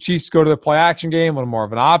expect the Chiefs to go to the play action game, a little more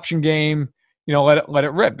of an option game, let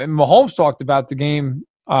it rip. And Mahomes talked about the game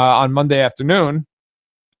on Monday afternoon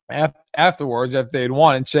afterwards after they had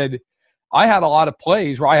won and said, I had a lot of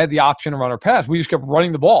plays where I had the option to run or pass. We just kept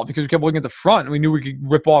running the ball because we kept looking at the front and we knew we could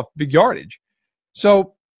rip off big yardage.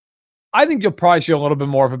 So I think you'll probably see a little bit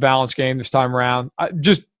more of a balanced game this time around,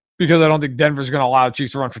 just because I don't think Denver's going to allow the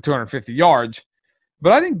Chiefs to run for 250 yards.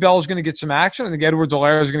 But I think Bell's going to get some action. I think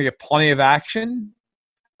Edwards-Helaire is going to get plenty of action.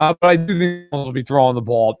 But I do think he'll be throwing the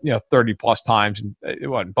ball, 30-plus times.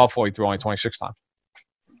 And Buffalo, he threw only 26 times.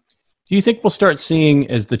 Do you think we'll start seeing,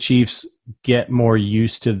 as the Chiefs get more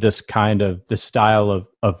used to this style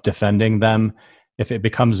of defending them, if it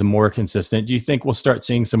becomes more consistent, do you think we'll start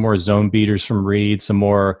seeing some more zone beaters from Reed, some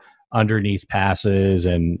more underneath passes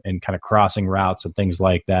and kind of crossing routes and things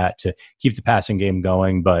like that to keep the passing game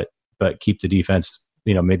going, but keep the defense,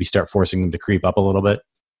 maybe start forcing them to creep up a little bit?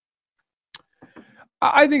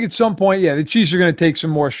 I think at some point, the Chiefs are going to take some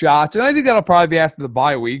more shots. And I think that'll probably be after the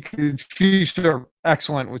bye week. The Chiefs are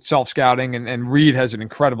excellent with self-scouting, and Reed has an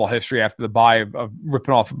incredible history after the bye of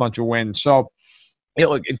ripping off a bunch of wins. So,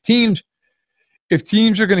 look, if teams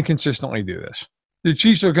are going to consistently do this, the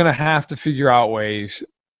Chiefs are going to have to figure out ways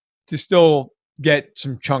to still get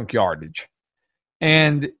some chunk yardage.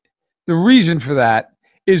 And the reason for that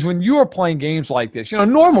is when you are playing games like this, a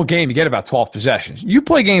normal game, you get about 12 possessions. You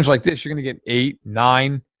play games like this, you're going to get 8,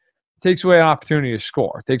 9. It takes away an opportunity to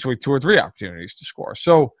score. It takes away 2 or 3 opportunities to score.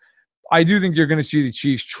 So I do think you're going to see the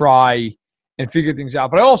Chiefs try and figure things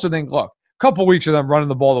out. But I also think, look, a couple of weeks of them running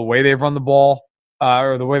the ball the way they've run the ball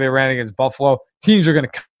or the way they ran against Buffalo, teams are going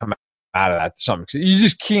to come out of that to some extent. You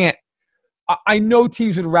just can't. I know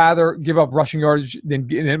teams would rather give up rushing yardage than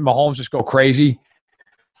Mahomes just go crazy.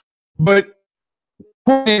 But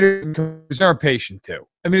coordinators are impatient too.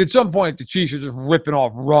 I mean, at some point, the Chiefs are just ripping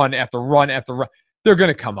off run after run after run. They're going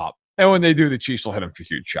to come up. And when they do, the Chiefs will hit them for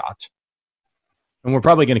huge shots. And we're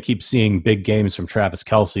probably going to keep seeing big games from Travis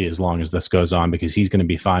Kelce as long as this goes on, because he's going to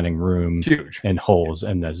be finding room and holes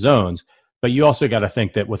in the zones. But you also got to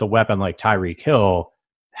think that with a weapon like Tyreek Hill,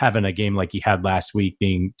 having a game like he had last week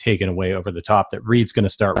being taken away over the top, that Reed's going to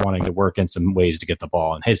start wanting to work in some ways to get the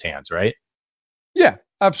ball in his hands, right? Yeah,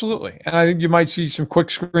 absolutely. And I think you might see some quick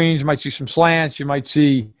screens. You might see some slants. You might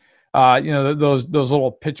see, those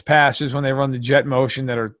little pitch passes when they run the jet motion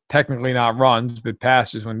that are technically not runs, but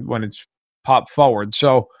passes when it's popped forward.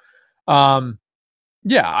 So, they have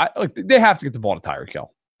to get the ball to Tyreek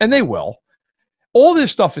Hill, and they will. All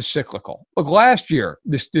this stuff is cyclical. Look, last year,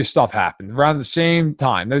 this stuff happened around the same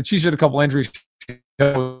time. The Chiefs had a couple injuries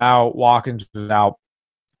out, Watkins was out,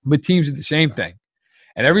 but teams did the same thing.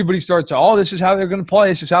 And everybody starts, this is how they're going to play.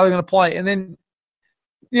 This is how they're going to play. And then,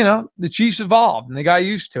 the Chiefs evolved, and they got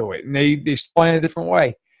used to it, and they play in a different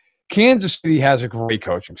way. Kansas City has a great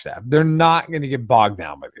coaching staff. They're not going to get bogged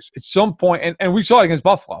down by this. At some point, and we saw it against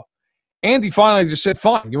Buffalo. Andy finally just said,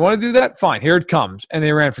 fine, you want to do that? Fine, here it comes. And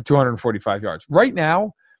they ran for 245 yards. Right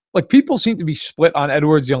now, people seem to be split on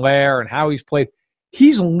Edwards-Helaire and how he's played.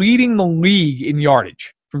 He's leading the league in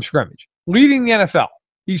yardage from scrimmage, leading the NFL.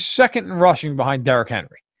 He's second in rushing behind Derrick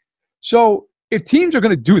Henry. So if teams are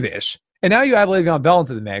going to do this, and now you add Le'Veon Bell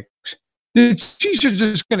into the mix, the Chiefs are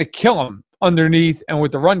just going to kill him underneath and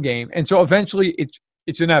with the run game. And so eventually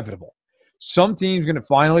it's inevitable. Some team's going to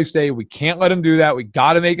finally say, we can't let him do that. We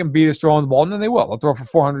got to make him beat us throwing the ball. And then they will. They'll throw for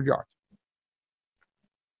 400 yards.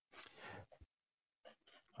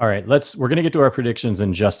 All right, we're going to get to our predictions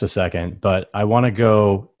in just a second, but I want to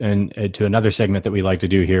go to another segment that we like to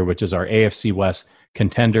do here, which is our AFC West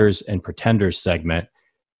Contenders and Pretenders segment.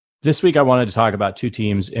 This week, I wanted to talk about 2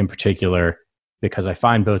 teams in particular because I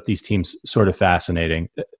find both these teams sort of fascinating.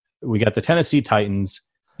 We got the Tennessee Titans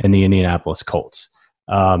and the Indianapolis Colts.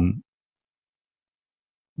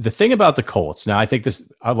 The thing about the Colts, now I think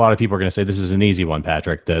a lot of people are going to say this is an easy one,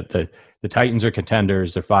 Patrick. The Titans are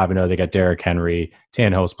contenders. They're 5-0. They got Derrick Henry.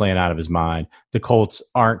 Tannehill's playing out of his mind. The Colts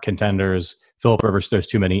aren't contenders. Phillip Rivers throws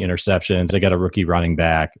too many interceptions. They got a rookie running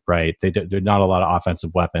back, right? They're not a lot of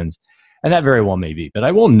offensive weapons. And that very well may be. But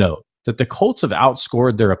I will note that the Colts have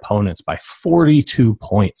outscored their opponents by 42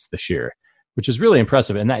 points this year, which is really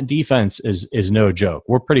impressive. And that defense is no joke.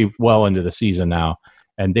 We're pretty well into the season now,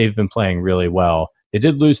 and they've been playing really well. They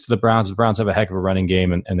did lose to the Browns. The Browns have a heck of a running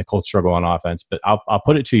game, and the Colts struggle on offense. But I'll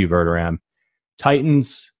put it to you, Verderam.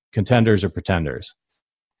 Titans, contenders or pretenders?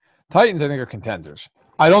 Titans, I think, are contenders.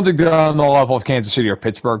 I don't think they're on the level of Kansas City or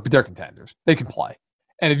Pittsburgh, but they're contenders. They can play.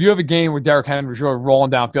 And if you have a game where Derrick Henry's really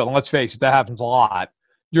rolling downfield, and let's face it, that happens a lot,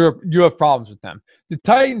 you have problems with them. The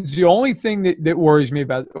Titans, the only thing that worries me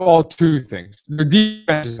about, 2 things. Their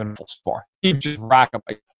defense is in full score. Teams just rack up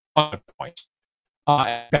a ton of points.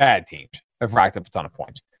 Bad teams have racked up a ton of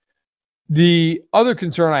points. The other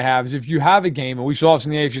concern I have is if you have a game, and we saw this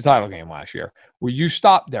in the AFC title game last year, where you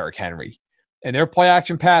stop Derrick Henry and their play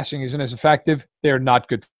action passing isn't as effective, they're not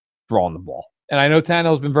good throwing the ball. And I know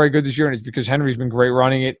Tannehill's been very good this year, and it's because Henry's been great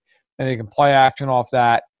running it, and they can play action off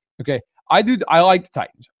that. Okay, I like the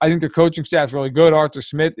Titans. I think their coaching staff's really good. Arthur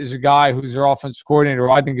Smith is a guy who's their offensive coordinator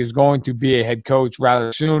who I think is going to be a head coach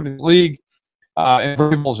rather soon in the league. And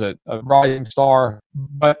Vrabel's a rising star.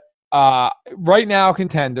 But right now,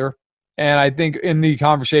 contender. And I think in the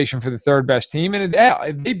conversation for the third best team. And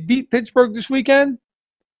if they beat Pittsburgh this weekend,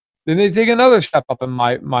 then they take another step up in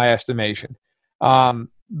my estimation.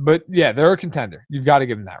 But yeah, they're a contender. You've got to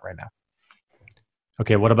give them that right now.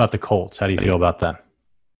 Okay, what about the Colts? How do you feel about them?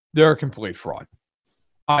 they're a complete fraud.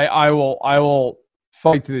 I will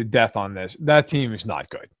fight to the death on this. That team is not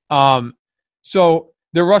good. So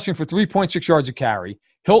they're rushing for 3.6 yards a carry.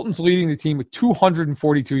 Hilton's leading the team with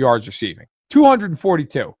 242 yards receiving.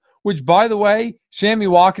 242, which, by the way, Sammy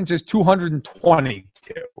Watkins has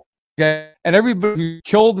 222. Okay, and everybody who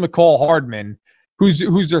killed McCall Hardman,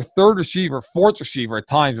 who's their third receiver, fourth receiver at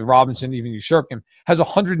times, with Robinson even usurped him, has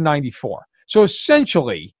 194. So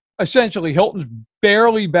essentially, Hilton's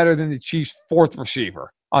barely better than the Chiefs' fourth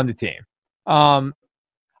receiver on the team.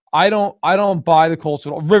 I don't buy the Colts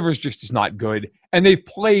at all. Rivers just is not good, and they've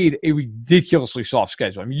played a ridiculously soft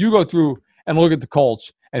schedule. I mean, you go through and look at the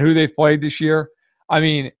Colts and who they've played this year. I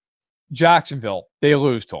mean, Jacksonville, they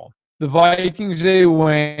lose to them. The Vikings, they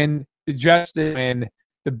win. The Jets, they win.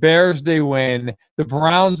 The Bears, they win. The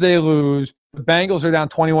Browns, they lose. The Bengals are down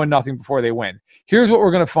 21-0 before they win. Here's what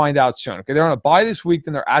we're going to find out soon. Okay, they're on a bye this week,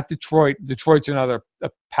 then they're at Detroit. Detroit's another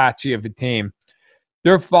patsy of a team.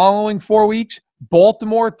 Their following 4 weeks,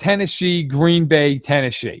 Baltimore, Tennessee, Green Bay,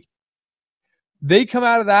 Tennessee. They come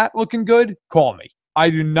out of that looking good, call me. I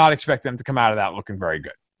do not expect them to come out of that looking very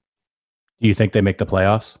good. Do you think they make the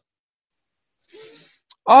playoffs?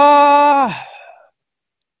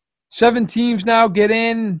 7 teams now get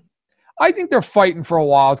in. I think they're fighting for a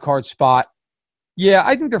wild card spot. Yeah,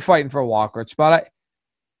 I think they're fighting for a wild card spot.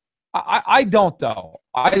 I don't though.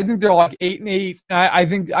 I think they're like 8-8. I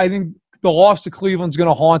think the loss to Cleveland's going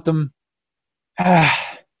to haunt them.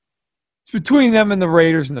 It's between them and the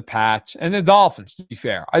Raiders and the Pats and the Dolphins, to be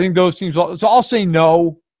fair. I think those teams. So I'll say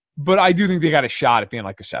no, but I do think they got a shot at being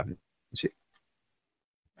like a 7.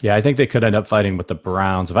 Yeah, I think they could end up fighting with the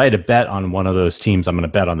Browns. If I had to bet on one of those teams, I'm going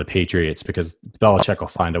to bet on the Patriots because Belichick will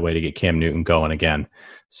find a way to get Cam Newton going again.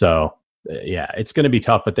 So, yeah, it's going to be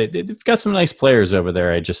tough, but they've got some nice players over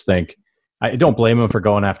there. I just think I don't blame them for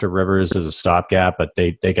going after Rivers as a stopgap, but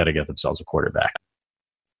they got to get themselves a quarterback.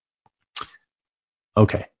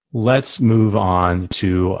 Okay, let's move on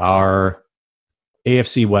to our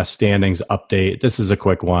AFC West standings update. This is a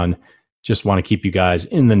quick one. Just want to keep you guys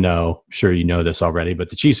in the know. Sure, you know this already,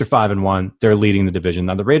 but the Chiefs are 5-1. They're leading the division.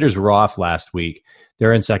 Now the Raiders were off last week.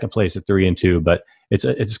 They're in second place at 3-2, but it's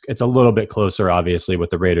a little bit closer, obviously,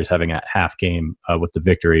 with the Raiders having a half game with the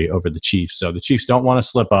victory over the Chiefs. So the Chiefs don't want to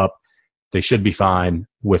slip up. They should be fine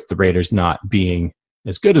with the Raiders not being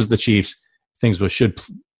as good as the Chiefs. Things should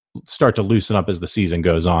start to loosen up as the season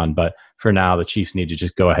goes on. But for now, the Chiefs need to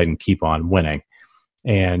just go ahead and keep on winning.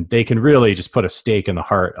 And they can really just put a stake in the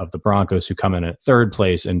heart of the Broncos, who come in at third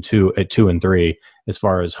place at 2-3 as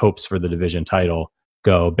far as hopes for the division title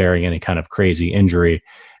go, bearing any kind of crazy injury.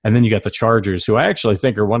 And then you got the Chargers, who I actually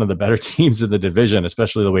think are one of the better teams of the division,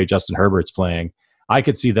 especially the way Justin Herbert's playing. I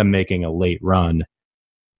could see them making a late run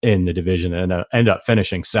in the division and end up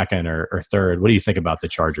finishing second or third. What do you think about the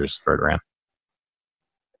Chargers, Ferdinand?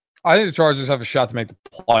 I think the Chargers have a shot to make the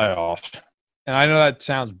playoffs. And I know that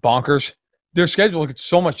sounds bonkers. Their schedule gets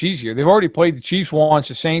so much easier. They've already played the Chiefs once,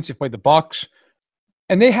 the Saints, they've played the Bucks,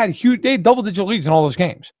 and they had double-digit leads in all those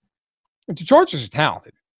games. But the Chargers are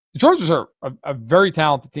talented. The Chargers are a very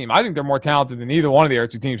talented team. I think they're more talented than either one of the other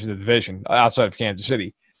two teams in the division outside of Kansas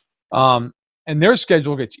City. And their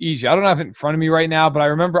schedule gets easy. I don't have it in front of me right now, but I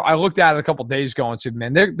remember I looked at it a couple of days ago and said,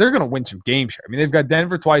 man, they're going to win some games here. I mean, they've got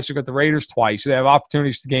Denver twice, they've got the Raiders twice, so they have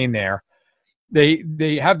opportunities to gain there.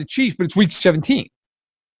 They have the Chiefs, but it's week 17.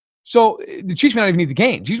 So the Chiefs may not even need the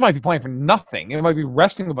game. The Chiefs might be playing for nothing. It might be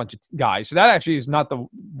resting a bunch of guys. So that actually is not the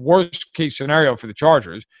worst case scenario for the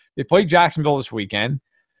Chargers. They played Jacksonville this weekend.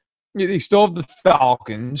 They still have the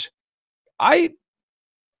Falcons. I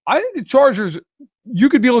think the Chargers, you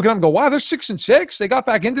could be looking at them and go, wow, they're 6-6. They got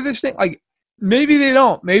back into this thing. Like, maybe they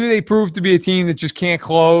don't. Maybe they prove to be a team that just can't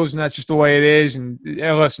close, and that's just the way it is. And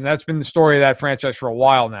listen, that's been the story of that franchise for a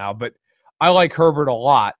while now. But I like Herbert a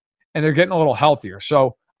lot, and they're getting a little healthier.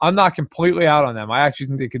 So I'm not completely out on them. I actually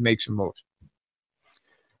think they could make some moves.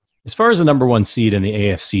 As far as the number one seed in the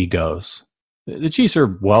AFC goes, the Chiefs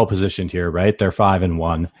are well positioned here, right? They're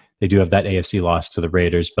 5-1. They do have that AFC loss to the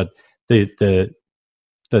Raiders, but the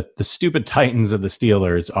stupid Titans of the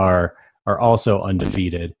Steelers are also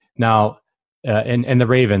undefeated now, and the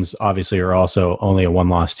Ravens obviously are also only a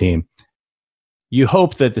one-loss team. You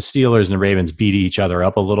hope that the Steelers and the Ravens beat each other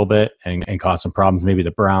up a little bit and cause some problems. Maybe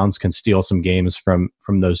the Browns can steal some games from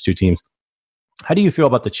those two teams. How do you feel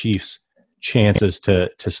about the Chiefs' chances to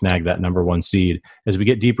snag that number one seed as we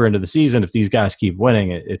get deeper into the season? If these guys keep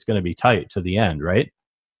winning, it's going to be tight to the end, right?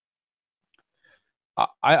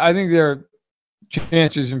 I think their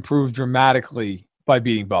chances improve dramatically by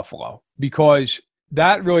beating Buffalo because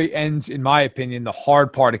that really ends, in my opinion, the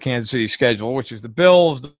hard part of Kansas City's schedule, which is the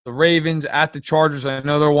Bills, the Ravens, at the Chargers. I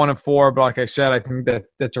know they're 1-4, but like I said, I think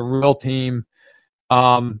that's a real team.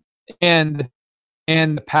 And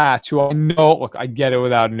the Pats, who I know, look, I get it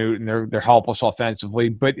without Newton, they're helpless offensively,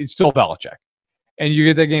 but it's still Belichick. And you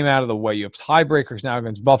get that game out of the way. You have tiebreakers now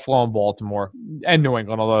against Buffalo and Baltimore and New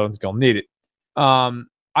England, although I don't think they'll need it.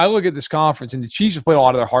 I look at this conference, and the Chiefs have played a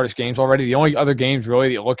lot of their hardest games already. The only other games really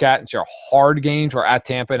that you look at and say are hard games are at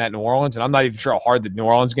Tampa and at New Orleans, and I'm not even sure how hard the New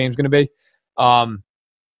Orleans game is going to be.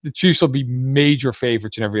 The Chiefs will be major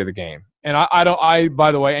favorites in every other game. And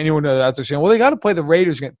by the way, anyone that's saying, well, they got to play the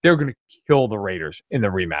Raiders again. They're going to kill the Raiders in the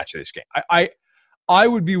rematch of this game. I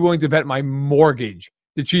would be willing to bet my mortgage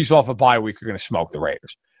the Chiefs off a bye week are going to smoke the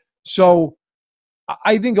Raiders. So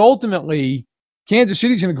I think ultimately Kansas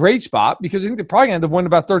City's in a great spot because I think they're probably going to end up winning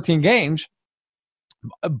about 13 games.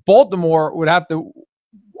 Baltimore would have to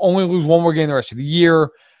only lose one more game the rest of the year.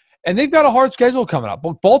 And they've got a hard schedule coming up.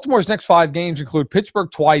 Baltimore's next 5 games include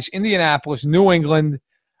Pittsburgh twice, Indianapolis, New England,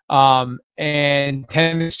 and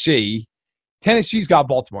Tennessee. Tennessee's got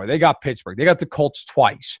Baltimore. They got Pittsburgh. They got the Colts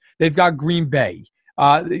twice. They've got Green Bay.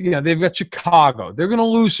 They've got Chicago. They're going to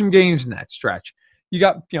lose some games in that stretch. You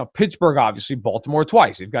got, Pittsburgh, obviously, Baltimore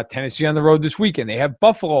twice. They've got Tennessee on the road this weekend. They have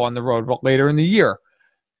Buffalo on the road later in the year.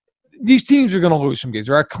 These teams are going to lose some games.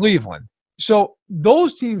 They're at Cleveland. So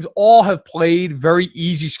those teams all have played very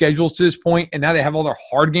easy schedules to this point, and now they have all their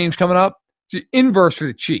hard games coming up. It's the inverse for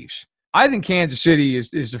the Chiefs. I think Kansas City is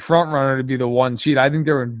the front runner to be the 1 seed. I think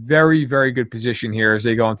they're in very, very good position here as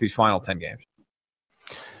they go into these final 10 games.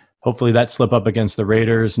 Hopefully that slip up against the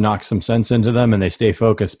Raiders knocks some sense into them and they stay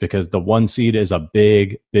focused because the 1 seed is a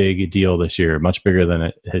big, big deal this year, much bigger than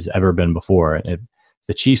it has ever been before. And if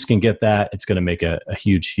the Chiefs can get that, it's going to make a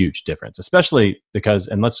huge, huge difference, especially because,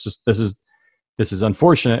 and this is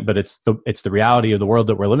unfortunate, but it's the reality of the world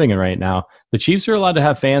that we're living in right now. The Chiefs are allowed to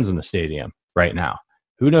have fans in the stadium right now.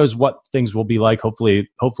 Who knows what things will be like? Hopefully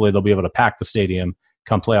they'll be able to pack the stadium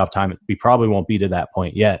come playoff time. We probably won't be to that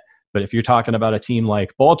point yet. But if you're talking about a team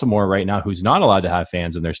like Baltimore right now who's not allowed to have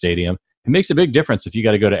fans in their stadium, it makes a big difference if you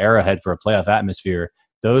got to go to Arrowhead for a playoff atmosphere.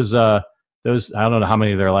 Those I don't know how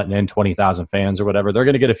many they're letting in, 20,000 fans or whatever. They're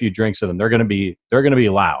going to get a few drinks in them. They're going to be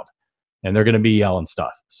loud and they're going to be yelling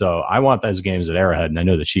stuff. So I want those games at Arrowhead, and I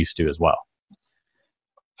know the Chiefs do as well.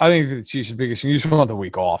 I think the Chiefs are the biggest thing. You just want the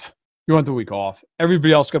week off. You want the week off.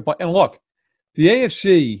 Everybody else could play. And look, the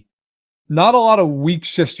AFC, not a lot of weak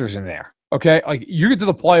sisters in there. Okay, like you get to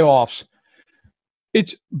the playoffs,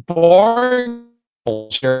 it's barring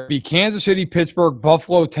be Kansas City, Pittsburgh,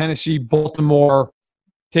 Buffalo, Tennessee, Baltimore.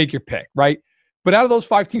 Take your pick, right? But out of those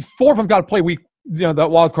 5 teams, 4 of them got to play that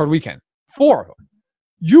wild card weekend. 4 of them.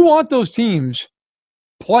 You want those teams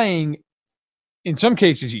playing, in some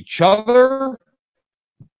cases, each other.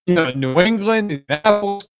 New England,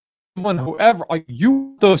 Indianapolis, whoever. Like you,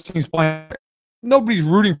 want those teams playing. Nobody's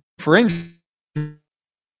rooting for injury.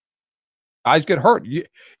 Guys get hurt.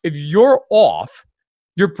 If you're off,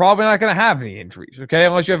 you're probably not going to have any injuries, okay?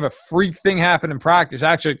 Unless you have a freak thing happen in practice.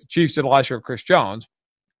 Actually, the Chiefs did last year with Chris Jones.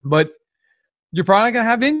 But you're probably not going to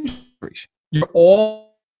have injuries. You're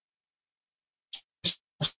all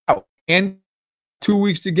out. And 2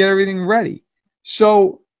 weeks to get everything ready.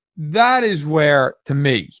 So that is where, to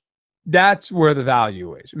me, that's where the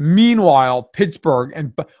value is. Meanwhile, Pittsburgh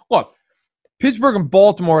and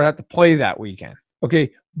Baltimore have to play that weekend,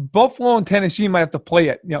 okay? Buffalo and Tennessee might have to play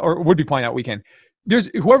it, or would be playing that weekend. There's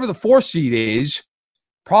whoever the 4th seed is,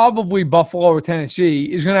 probably Buffalo or Tennessee,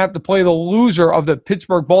 is going to have to play the loser of the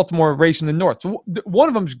Pittsburgh-Baltimore race in the North. So one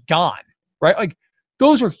of them's gone, right? Like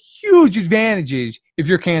those are huge advantages if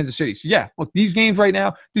you're Kansas City. So yeah, look, these games right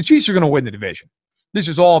now, the Chiefs are going to win the division. This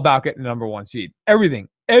is all about getting the number 1 seed.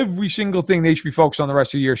 Every single thing they should be focused on the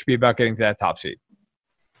rest of the year should be about getting to that top seed.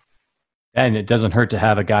 And it doesn't hurt to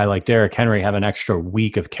have a guy like Derrick Henry have an extra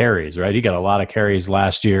week of carries, right? He got a lot of carries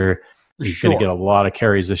last year. He's going to get a lot of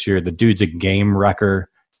carries this year. The dude's a game wrecker,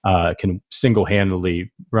 can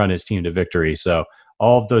single-handedly run his team to victory. So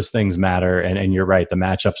all of those things matter. And you're right, the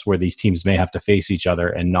matchups where these teams may have to face each other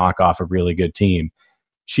and knock off a really good team,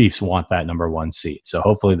 Chiefs want that number 1 seed. So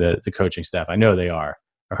hopefully the coaching staff, I know they are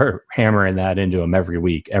hammering that into them every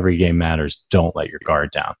week. Every game matters. Don't let your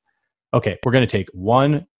guard down. Okay, we're going to take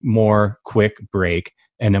one more quick break,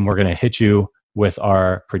 and then we're going to hit you with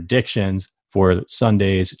our predictions for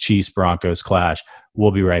Sunday's Chiefs-Broncos clash.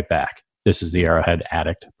 We'll be right back. This is the Arrowhead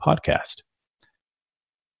Addict Podcast.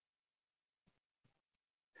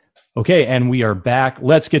 Okay, and we are back.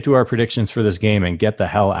 Let's get to our predictions for this game and get the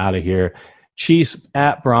hell out of here. Chiefs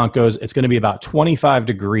at Broncos. It's going to be about 25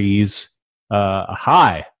 degrees a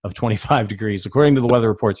high of 25 degrees, according to the weather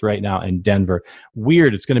reports right now in Denver.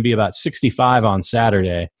 Weird. It's going to be about 65 on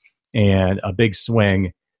Saturday and a big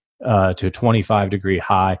swing to a 25-degree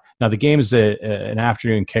high. Now, the game is an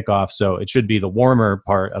afternoon kickoff, so it should be the warmer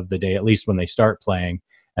part of the day, at least when they start playing,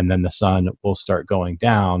 and then the sun will start going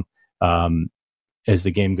down as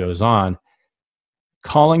the game goes on.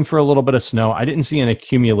 Calling for a little bit of snow. I didn't see an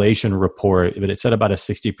accumulation report, but it said about a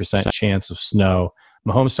 60% chance of snow.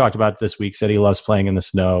 Mahomes talked about it this week, said he loves playing in the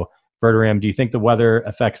snow. Verderam, do you think the weather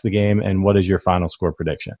affects the game, and what is your final score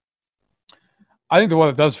prediction? I think the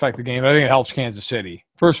weather does affect the game, but I think it helps Kansas City.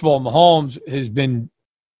 First of all, Mahomes has been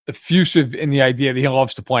effusive in the idea that he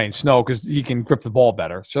loves to play in snow because he can grip the ball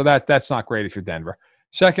better. So that's not great if you're Denver.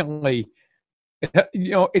 Secondly,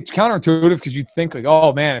 it's counterintuitive because you think like,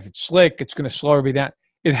 oh man, if it's slick, it's going to slow everybody down.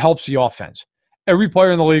 It helps the offense. Every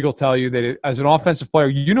player in the league will tell you that as an offensive player,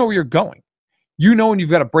 you know where you're going. You know when you've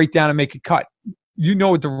got to break down and make a cut. You know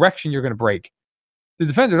what direction you're going to break. The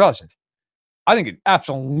defender doesn't. I think it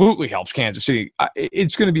absolutely helps Kansas City.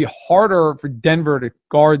 It's going to be harder for Denver to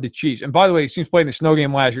guard the Chiefs. And by the way, the Chiefs played in the snow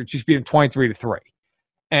game last year. Chiefs beat them 23-3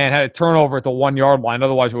 and had a turnover at the 1 yard line.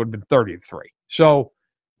 Otherwise, it would have been 30-3. So,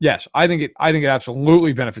 yes, I think it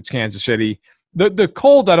absolutely benefits Kansas City. The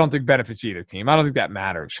cold, I don't think benefits either team. I don't think that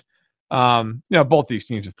matters. Both these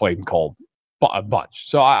teams have played in cold a bunch,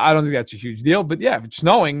 so I don't think that's a huge deal. But yeah, if it's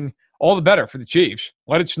snowing, all the better for the Chiefs.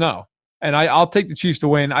 Let it snow. And I'll take the Chiefs to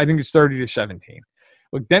win. I think it's 30-17.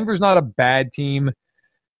 Look, Denver's not a bad team,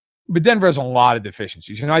 but Denver has a lot of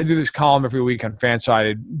deficiencies. I do this column every week on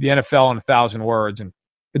Fansided, the NFL in 1,000 words, and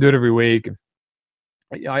I do it every week. And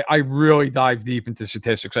I really dive deep into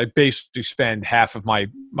statistics. I basically spend half of my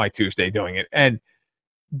Tuesday doing it. And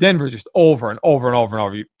Denver's just over and over and over and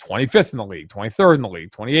over. 25th in the league, 23rd in the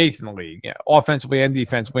league, 28th in the league, offensively and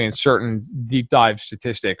defensively in certain deep dive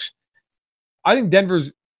statistics. I think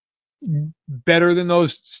Denver's better than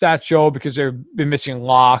those stats show because they've been missing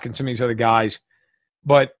Locke and some of these other guys.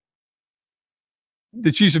 But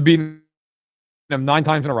the Chiefs have beaten them 9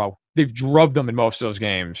 times in a row. They've drubbed them in most of those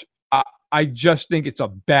games. I just think it's a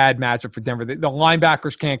bad matchup for Denver. The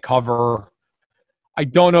linebackers can't cover. I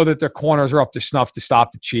don't know that their corners are up to snuff to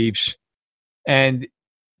stop the Chiefs. And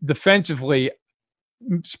defensively,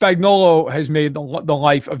 Spagnuolo has made the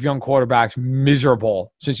life of young quarterbacks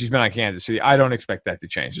miserable since he's been on Kansas City. I don't expect that to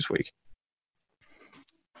change this week.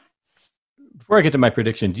 Before I get to my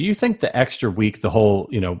prediction, do you think the extra week, the whole,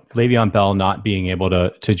 Le'Veon Bell not being able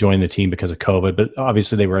to join the team because of COVID, but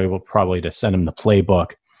obviously they were able probably to send him the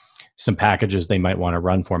playbook, some packages they might want to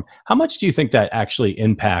run for him. How much do you think that actually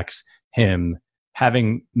impacts him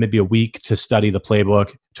having maybe a week to study the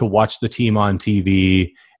playbook, to watch the team on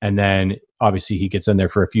TV, and then obviously he gets in there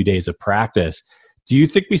for a few days of practice? Do you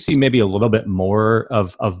think we see maybe a little bit more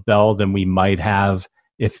of Bell than we might have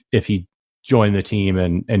if he joined the team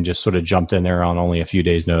and just sort of jumped in there on only a few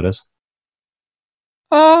days' notice?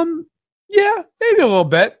 Yeah, maybe a little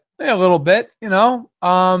bit. Yeah, a little bit, he'll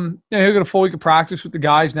get a full week of practice with the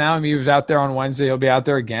guys now. I mean, he was out there on Wednesday. He'll be out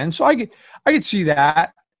there again. So I could see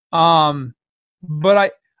that.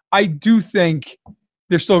 But I do think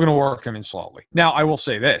they're still going to work him in slowly. Now, I will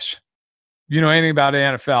say this. If you know anything about the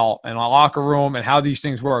NFL and a locker room and how these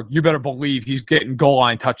things work, you better believe he's getting goal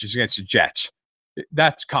line touches against the Jets.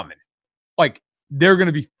 That's coming. Like, they're going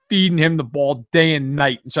to be feeding him the ball day and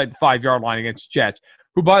night inside the 5 yard line against the Jets,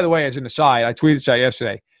 who, by the way, as an aside, I tweeted this out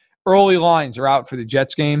yesterday, early lines are out for the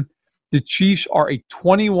Jets game. The Chiefs are a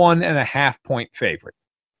 21.5-point favorite.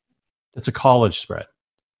 That's a college spread.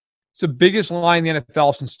 It's the biggest line in the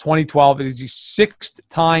NFL since 2012. It is the 6th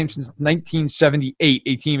time since 1978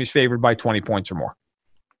 a team is favored by 20 points or more.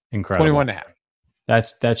 Incredible.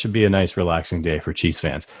 21.5. That should be a nice, relaxing day for Chiefs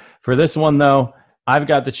fans. For this one, though, I've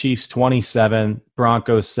got the Chiefs 27,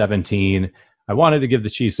 Broncos 17. I wanted to give the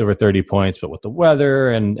Chiefs over 30 points, but with the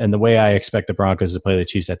weather and the way I expect the Broncos to play the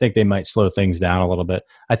Chiefs, I think they might slow things down a little bit.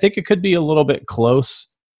 I think it could be a little bit close,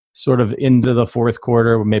 sort of into the fourth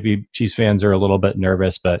quarter. Maybe Chiefs fans are a little bit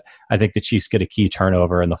nervous, but I think the Chiefs get a key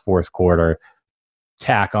turnover in the fourth quarter,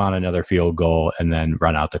 tack on another field goal, and then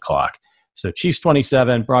run out the clock. So Chiefs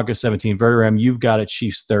 27, Broncos 17. Verderam, you've got it,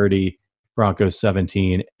 Chiefs 30, Broncos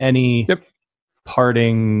 17. Any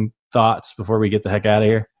parting thoughts before we get the heck out of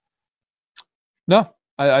here? No,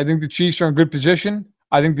 I think the Chiefs are in good position.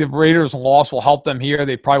 I think the Raiders' loss will help them here.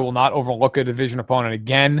 They probably will not overlook a division opponent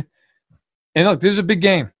again. And look, this is a big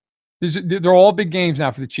game. They're all big games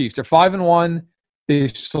now for the Chiefs. They're 5-1. They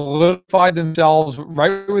solidified themselves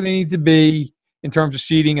right where they need to be in terms of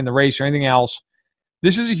seeding in the race or anything else.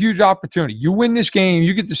 This is a huge opportunity. You win this game,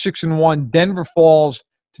 you get to 6-1. Denver falls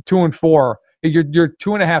to 2-4. you're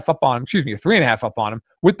 2.5 up on him. Excuse me, you're 3.5 up on him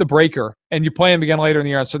with the breaker, and you play him again later in the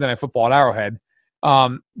year on Sunday Night Football at Arrowhead.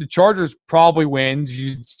 The Chargers probably wins.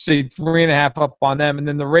 You say 3.5 up on them, and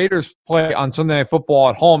then the Raiders play on Sunday Night Football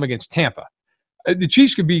at home against Tampa. The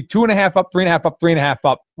Chiefs could be 2.5 up, 3.5 up, 3.5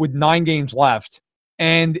 up with 9 games left,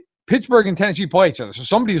 and Pittsburgh and Tennessee play each other. So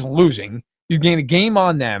somebody's losing. You gain a game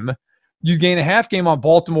on them. You gain a half game on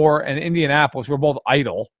Baltimore and Indianapolis, who are both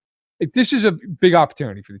idle. This is a big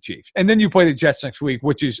opportunity for the Chiefs. And then you play the Jets next week,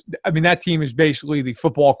 which is, that team is basically the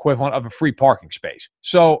football equivalent of a free parking space.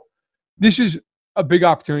 So this is a big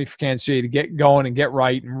opportunity for Kansas City to get going and get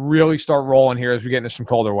right and really start rolling here as we get into some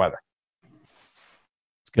colder weather.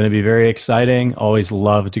 It's going to be very exciting. Always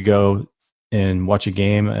love to go and watch a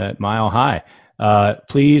game at Mile High.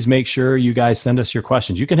 Please make sure you guys send us your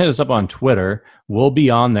questions. You can hit us up on Twitter. We'll be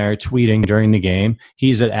on there tweeting during the game.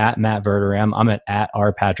 He's at Matt Verderam. I'm at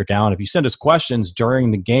R Patrick Allen. If you send us questions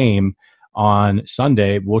during the game on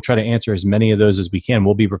Sunday, we'll try to answer as many of those as we can.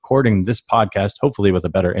 We'll be recording this podcast, hopefully with a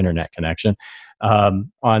better internet connection,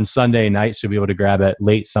 on Sunday night. So you'll be able to grab it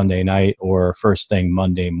late Sunday night or first thing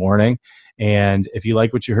Monday morning. And if you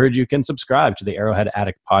like what you heard, you can subscribe to the Arrowhead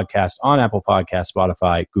Addict podcast on Apple Podcasts,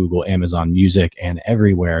 Spotify, Google, Amazon Music, and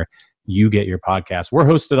everywhere you get your podcasts. We're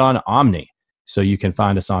hosted on Omni, so you can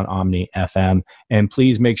find us on Omni FM. And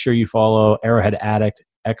please make sure you follow Arrowhead Addict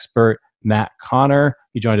expert Matt Connor.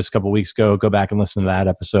 He joined us a couple weeks ago. Go back and listen to that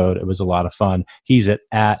episode. It was a lot of fun. He's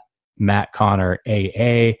at Matt Connor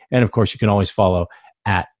AA. And of course, you can always follow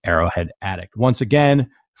at Arrowhead Addict. Once again,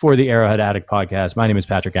 for the Arrowhead Addict podcast, my name is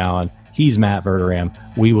Patrick Allen. He's Matt Verderam.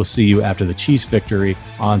 We will see you after the Chiefs victory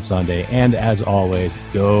on Sunday. And as always,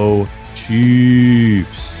 go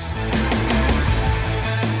Chiefs.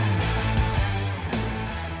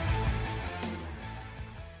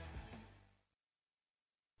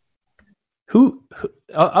 Who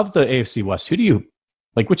of the AFC West, who do you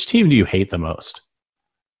like? Which team do you hate the most?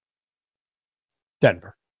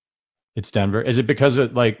 Denver. It's Denver. Is it because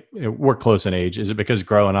of we're close in age? Is it because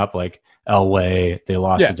growing up Elway, they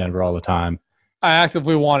lost to Denver all the time? I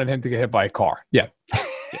actively wanted him to get hit by a car. Yeah.